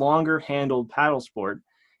it's a longer handled paddle sport,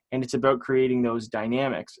 and it's about creating those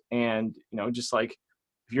dynamics. And just like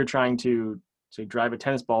if you're trying to drive a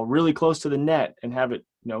tennis ball really close to the net and have it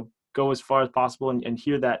go as far as possible and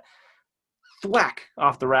hear that thwack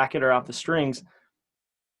off the racket or off the strings,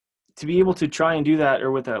 to be able to try and do that,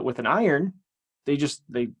 or with an iron,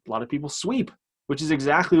 a lot of people sweep, which is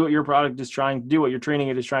exactly what your product is trying to do. What your training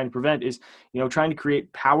is trying to prevent is, trying to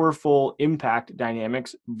create powerful impact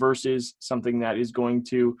dynamics versus something that is going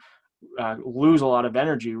to lose a lot of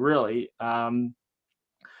energy, really.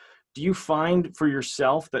 Do you find for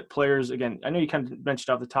yourself that players, again, I know you kind of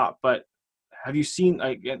mentioned off the top, but have you seen,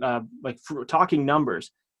 for talking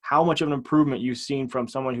numbers, how much of an improvement you've seen from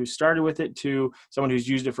someone who started with it to someone who's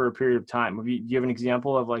used it for a period of time? Do you have an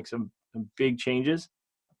example of some big changes?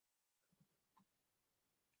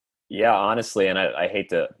 Yeah, honestly, and I hate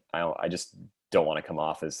to, I just don't want to come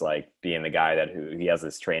off as like being the guy who he has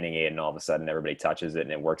this training aid and all of a sudden everybody touches it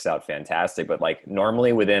and it works out fantastic. But like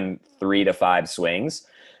normally within 3 to 5 swings,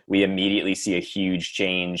 we immediately see a huge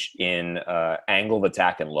change in angle of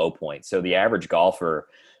attack and low point. So the average golfer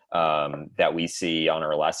that we see on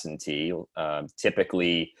our lesson tee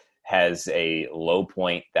typically has a low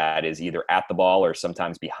point that is either at the ball or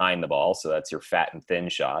sometimes behind the ball. So that's your fat and thin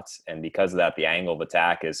shots. And because of that, the angle of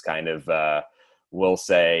attack is kind of, we'll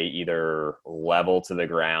say, either level to the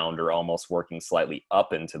ground or almost working slightly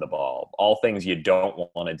up into the ball. All things you don't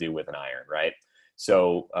want to do with an iron, right?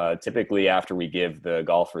 So typically after we give the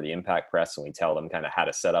golfer the impact press and we tell them kind of how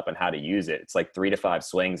to set up and how to use it, it's like 3 to 5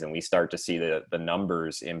 swings and we start to see the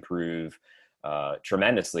numbers improve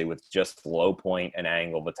tremendously with just low point and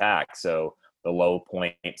angle of attack. So the low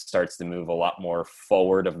point starts to move a lot more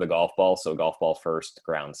forward of the golf ball. So golf ball first,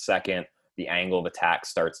 ground second. The angle of attack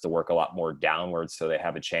starts to work a lot more downwards. So they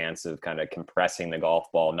have a chance of kind of compressing the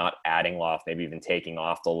golf ball, not adding loft, maybe even taking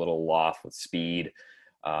off the little loft with speed.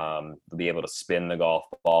 They'll be able to spin the golf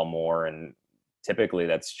ball more. And typically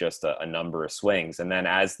that's just a number of swings. And then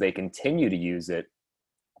as they continue to use it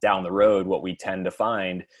down the road, what we tend to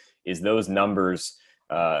find is those numbers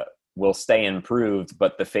will stay improved,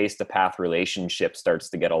 but the face to path relationship starts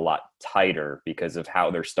to get a lot tighter because of how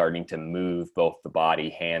they're starting to move both the body,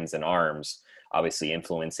 hands, and arms, obviously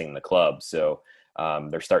influencing the club. So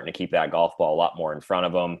they're starting to keep that golf ball a lot more in front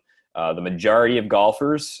of them. The majority of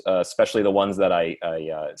golfers, especially the ones that I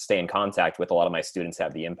stay in contact with, a lot of my students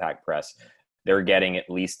have the impact press. They're getting at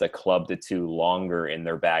least a club to 2 longer in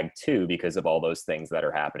their bag too, because of all those things that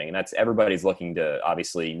are happening. And that's, everybody's looking to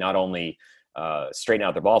obviously not only straighten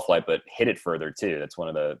out their ball flight, but hit it further too. That's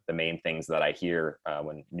one of the main things that I hear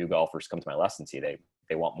when new golfers come to my lesson tee.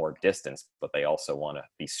 They want more distance, but they also want to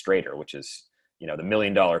be straighter, which is, the $1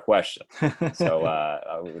 million question.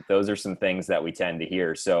 So those are some things that we tend to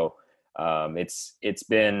hear. So it's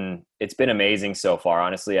been amazing so far.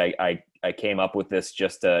 Honestly, I came up with this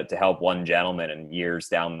just to help one gentleman, and years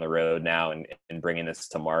down the road now and bringing this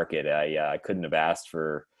to market, I couldn't have asked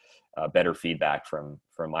for better feedback from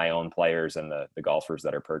my own players and the golfers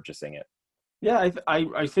that are purchasing it. Yeah,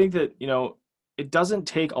 I think that, it doesn't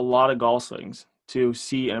take a lot of golf swings to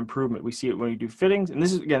see an improvement. We see it when we do fittings. And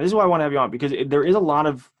this is why I want to have you on, because there is a lot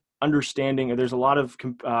of understanding, and there's a lot of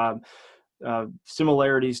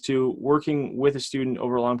similarities to working with a student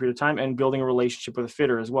over a long period of time and building a relationship with a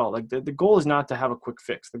fitter as well. Like the goal is not to have a quick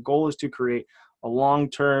fix. The goal is to create a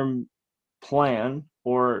long-term plan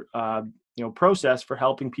or process for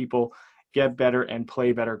helping people get better and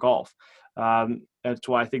play better golf. That's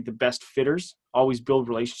why I think the best fitters always build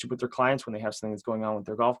relationship with their clients when they have something that's going on with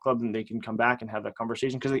their golf club, and they can come back and have that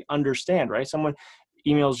conversation because they understand, right? Someone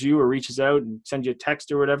emails you or reaches out and sends you a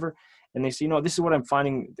text or whatever, and they say, this is what I'm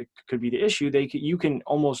finding that could be the issue. You can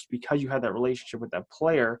almost, because you have that relationship with that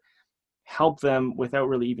player, help them without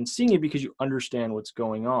really even seeing it because you understand what's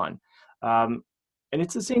going on. And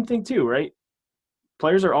it's the same thing too, right?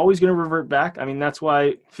 Players are always going to revert back. I mean, that's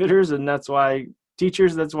why fitters, and that's why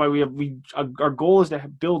teachers, that's why our goal is to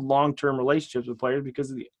build long-term relationships with players, because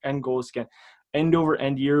the end goal is, again, end over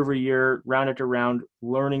end, year over year, round after round,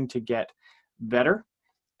 learning to get better.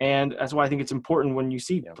 And that's why I think it's important when you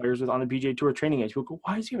see players on the PGA Tour training age, people go,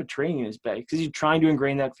 why does he have a training in his bag? Because he's trying to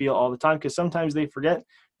ingrain that feel all the time, because sometimes they forget.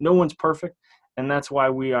 No one's perfect. And that's why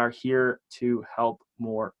we are here to help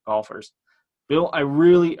more golfers. Bill, I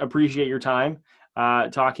really appreciate your time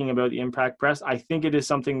talking about the Impact Press. I think it is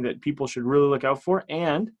something that people should really look out for.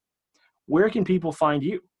 And where can people find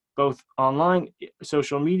you, both online,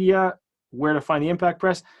 social media, where to find the Impact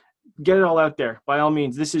Press? Get it all out there. By all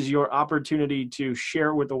means, this is your opportunity to share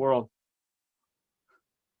it with the world.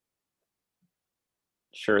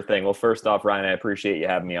 Sure thing. Well, first off, Ryan, I appreciate you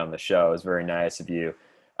having me on the show. It was very nice of you.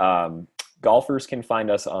 Golfers can find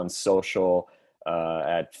us on social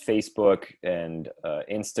at Facebook and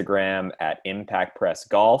Instagram at Impact Press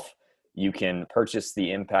Golf. You can purchase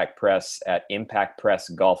the Impact Press at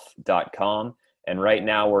impactpressgolf.com. And right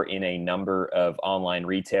now we're in a number of online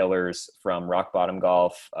retailers, from Rock Bottom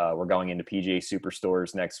Golf. We're going into PGA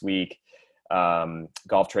Superstores next week.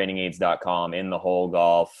 golftrainingaids.com, In the Hole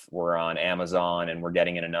Golf. We're on Amazon, and we're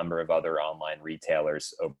getting in a number of other online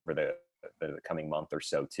retailers over the coming month or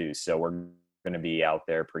so too. So we're going to be out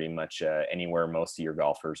there pretty much anywhere most of your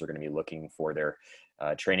golfers are going to be looking for their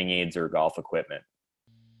training aids or golf equipment.